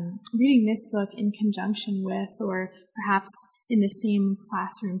reading this book in conjunction with, or perhaps in the same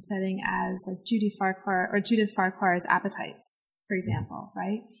classroom setting as, like Judith Farquhar's Appetites, for example,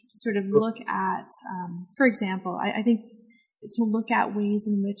 right? To sort of look at, for example, I think to look at ways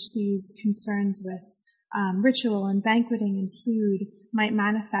in which these concerns with ritual and banqueting and food might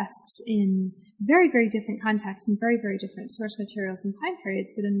manifest in very, very different contexts and very, very different source materials and time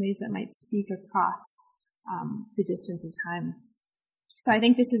periods, but in ways that might speak across the distance of time. So I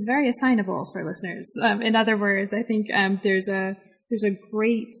think this is very assignable for listeners. In other words, I think there's a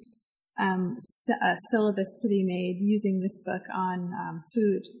great syllabus to be made using this book on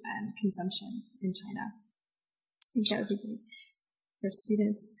food and consumption in China. I think that would be great for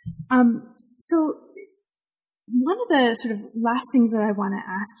students. So one of the sort of last things that I want to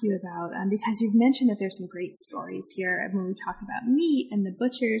ask you about, because you've mentioned that there's some great stories here when we talk about meat and the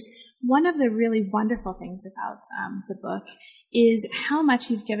butchers, one of the really wonderful things about the book is how much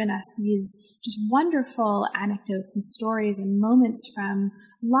you've given us these just wonderful anecdotes and stories and moments from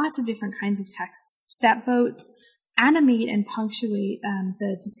lots of different kinds of texts that both animate and punctuate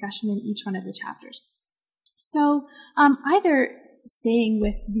the discussion in each one of the chapters. So either staying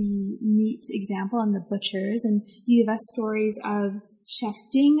with the meat example and the butchers, and you give us stories of Chef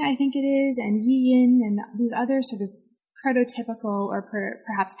Ding, I think it is, and Yi Yin, and these other sort of prototypical or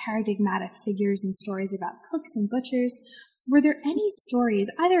perhaps paradigmatic figures and stories about cooks and butchers. Were there any stories,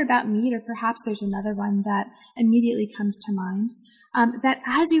 either about meat or perhaps there's another one that immediately comes to mind, that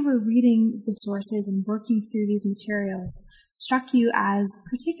as you were reading the sources and working through these materials struck you as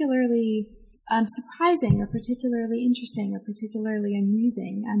particularly surprising or particularly interesting or particularly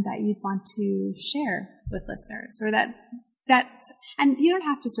amusing, and that you'd want to share with listeners, or that's, and you don't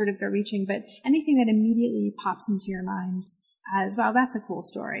have to sort of go reaching, but anything that immediately pops into your mind as, well, that's a cool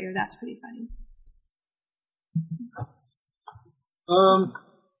story, or that's pretty funny.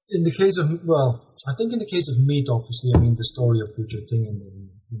 In the case of, I think in the case of meat, obviously, the story of Butcher King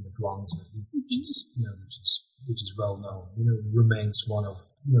in the Drunken, which is well known, remains one of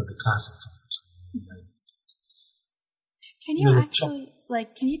the classic films. Can you actually,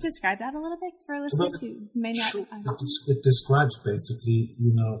 can you describe that a little bit for listeners who may not? Sure. It describes basically,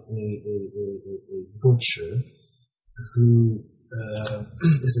 a butcher who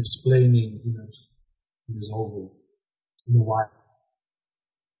is explaining, his whole, why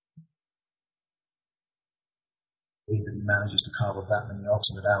that he manages to carve up that many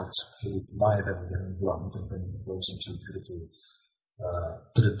oxen without his life ever getting blunt, and then he goes into a beautiful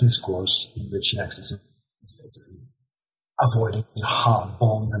bit of discourse in which he actually is basically avoiding hard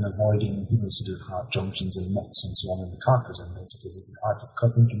bonds and avoiding sort of hard junctions and knots and so on in the carcass, and basically the art of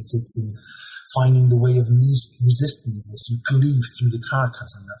cutting consists in finding the way of least resistance as you cleave through the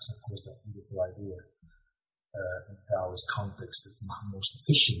carcass, and that's of course that beautiful idea in Taoist context that the most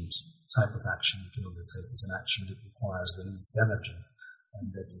efficient type of action you can undertake is an action that requires the least energy,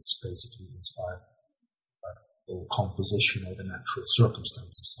 and that is basically inspired by the composition or the natural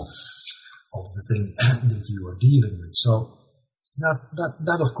circumstances of the thing that you are dealing with. So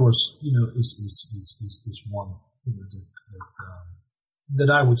that of course is one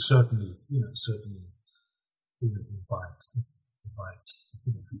that I would certainly invite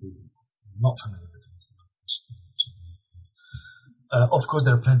people not familiar with it. Of course,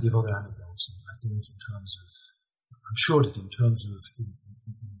 there are plenty of other anecdotes. I think I'm sure that in terms of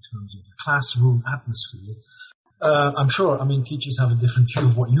the classroom atmosphere, I'm sure. Teachers have a different view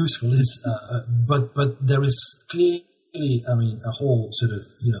of what useful is, but there is clearly, a whole sort of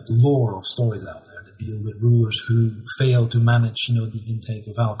lore of stories out there that deal with rulers who fail to manage, the intake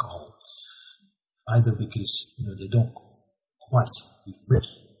of alcohol, either because, they don't quite be rich.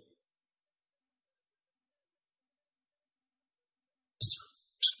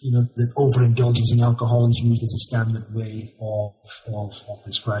 That overindulgence in alcohol is used as a standard way of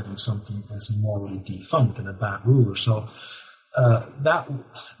describing something as morally defunct and a bad ruler. So that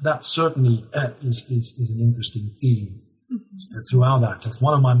certainly is an interesting theme throughout that text.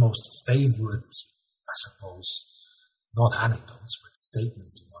 One of my most favorite, I suppose, not anecdotes, but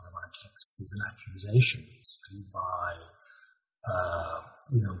statements in one of our texts is an accusation, basically, by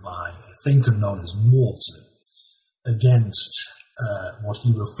a thinker known as Morze against what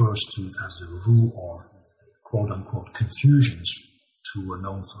he refers to as the rule or quote-unquote Confucians, who were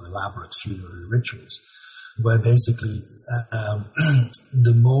known for elaborate funerary rituals, where basically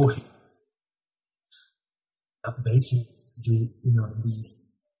the Mohi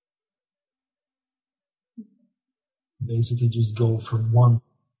basically just go from one.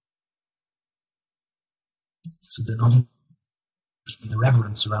 So they're not interested in the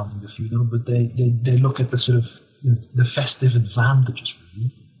reverence surrounding the funeral, but they look at the sort of the festive advantages,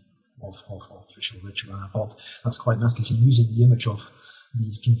 really, of official ritual. And I thought that's quite nice because he uses the image of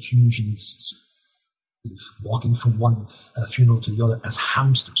these Confucians sort of walking from one funeral to the other as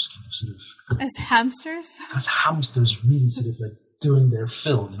hamsters, as hamsters? As hamsters, really sort of like doing their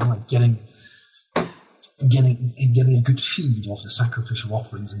fill, like getting a good feed of the sacrificial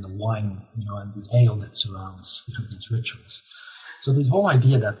offerings and the wine, and the ale that surrounds these rituals. So this whole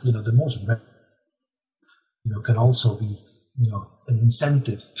idea that, the most can also be, an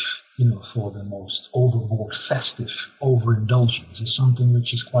incentive, for the most overboard festive overindulgence is something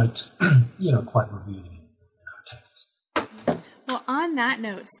which is quite, quite revealing in our text. Well, on that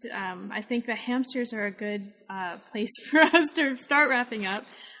note, I think the hamsters are a good place for us to start wrapping up.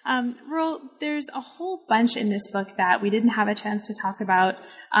 Roel, there's a whole bunch in this book that we didn't have a chance to talk about.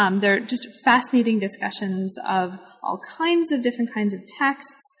 They're just fascinating discussions of all kinds of different kinds of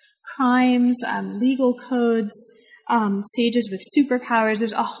texts, crimes, legal codes, sages with superpowers.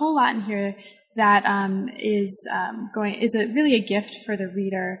 There's a whole lot in here that is really a gift for the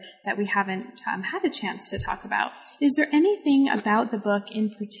reader that we haven't had a chance to talk about. Is there anything about the book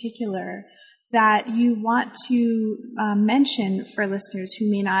in particular that you want to mention for listeners who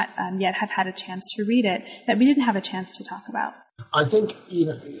may not yet have had a chance to read it that we didn't have a chance to talk about? I think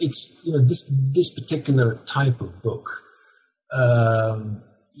it's this particular type of book.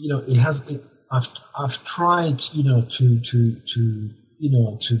 I've tried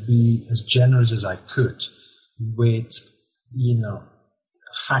to be as generous as I could with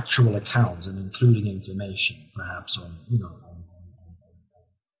factual accounts and including information perhaps on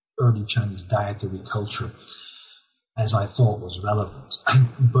early Chinese dietary culture as I thought was relevant.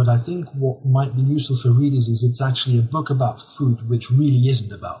 But I think what might be useful for readers is it's actually a book about food which really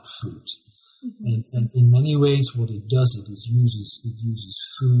isn't about food. Mm-hmm. And in many ways what it does it uses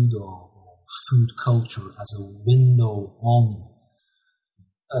food or food culture as a window on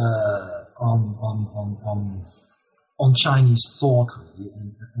Chinese thought, really,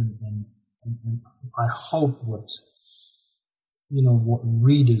 and I hope what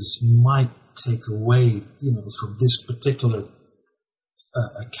readers might take away, from this particular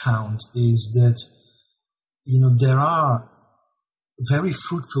account is that, there are very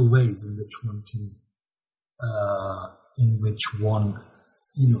fruitful ways in which one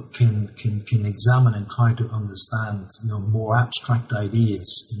can examine and try to understand, more abstract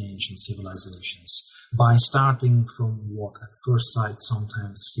ideas in ancient civilizations by starting from what at first sight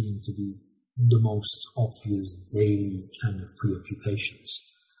sometimes seem to be the most obvious daily kind of preoccupations,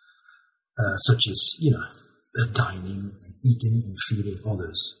 such as, dining and eating and feeding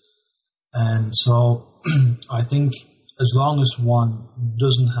others. And so I think as long as one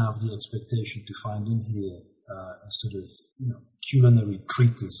doesn't have the expectation to find in here a sort of, culinary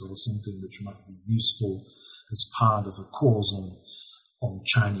treatise or something which might be useful as part of a course on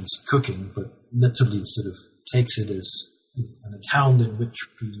Chinese cooking, but literally sort of takes it as an account in which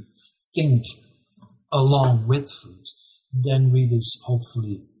we think along with food, then readers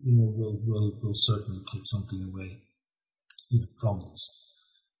hopefully, will certainly take something away, from this.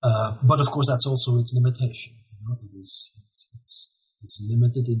 But of course, that's also its limitation. It's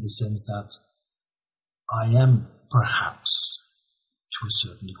limited in the sense that I am perhaps, to a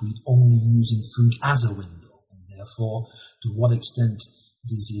certain degree, only using food as a window, and therefore, to what extent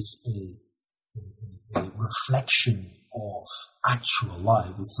this is a reflection of actual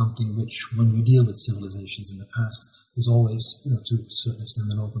life is something which, when we deal with civilizations in the past, is always, to a certain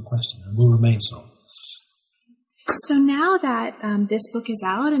extent, an open question, and will remain so. So now that this book is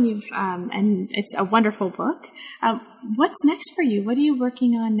out and and it's a wonderful book, what's next for you? What are you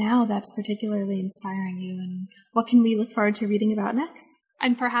working on now that's particularly inspiring you, and what can we look forward to reading about next?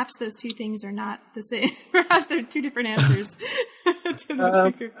 And perhaps those two things are not the same. Perhaps they're two different answers to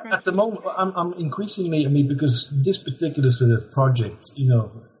the question. At the moment, I'm increasingly, because this particular sort of project,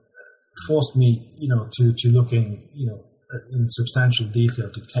 forced me, to look in substantial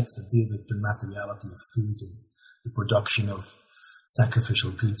detail to texts that deal with the materiality of food and the production of sacrificial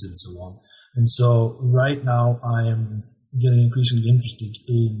goods and so on. And so right now I am getting increasingly interested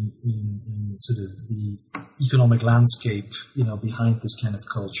in sort of the economic landscape, behind this kind of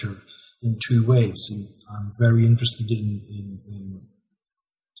culture in two ways. And I'm very interested in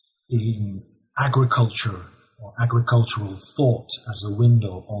agriculture or agricultural thought as a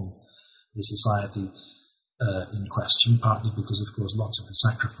window on the society in question, partly because, of course, lots of the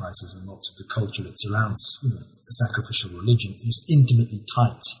sacrifices and lots of the culture that surrounds, the sacrificial religion is intimately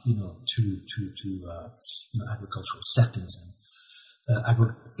tied, to agricultural settings and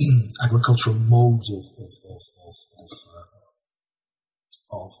agricultural modes of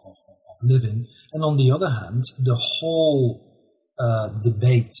living. And on the other hand, the whole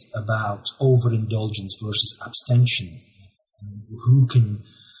debate about overindulgence versus abstention,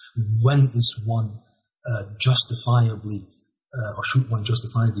 when is one justifiably, or should one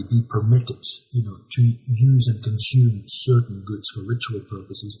justifiably be permitted, to use and consume certain goods for ritual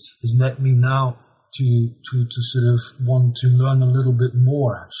purposes, has led me now to sort of want to learn a little bit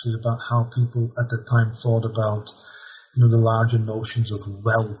more, actually, about how people at the time thought about, the larger notions of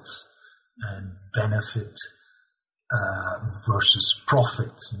wealth and benefit versus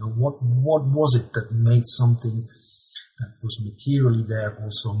profit. What was it that made something that was materially there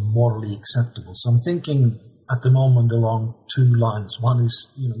also morally acceptable? So I'm thinking at the moment along two lines. One is,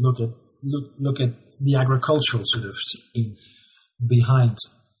 look at the agricultural sort of scene behind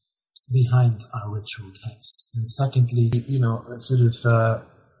our ritual texts, and secondly, sort of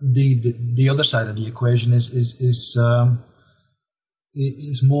the other side of the equation is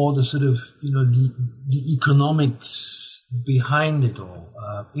more the sort of the economics behind it all.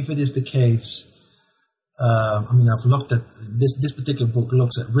 If it is the case. I've looked at this particular book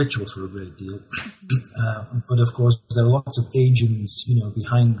looks at ritual for a great deal, but of course there are lots of agents,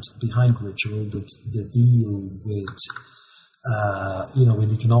 behind ritual that deal with,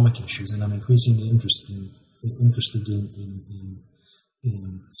 with economic issues, and I'm increasingly interested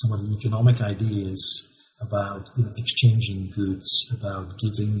in some of the economic ideas about exchanging goods, about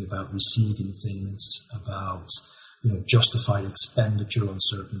giving, about receiving things, about justified expenditure on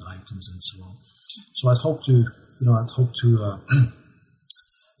certain items and so on. So I'd hope to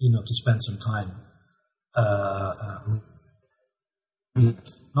to spend some time,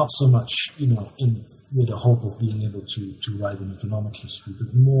 not so much, with the hope of being able to write an economic history,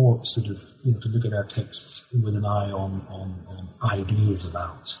 but more sort of, to look at our texts with an eye on ideas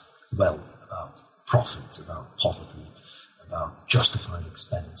about wealth, about profit, about poverty, about justified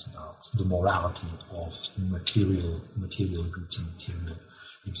expense, about the morality of material goods and material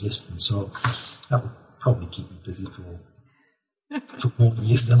existence. So that would probably keep me busy for more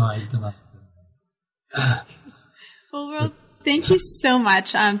years than I. Well, thank you so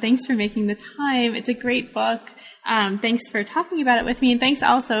much. Thanks for making the time. It's a great book. Thanks for talking about it with me, and thanks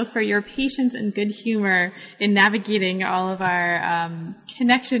also for your patience and good humor in navigating all of our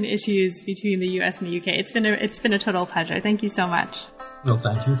connection issues between the U.S. and the U.K. It's been a total pleasure. Thank you so much. Well,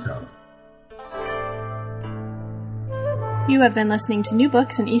 thank you, Carol. You have been listening to New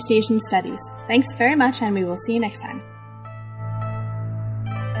Books in East Asian Studies. Thanks very much, and we will see you next time.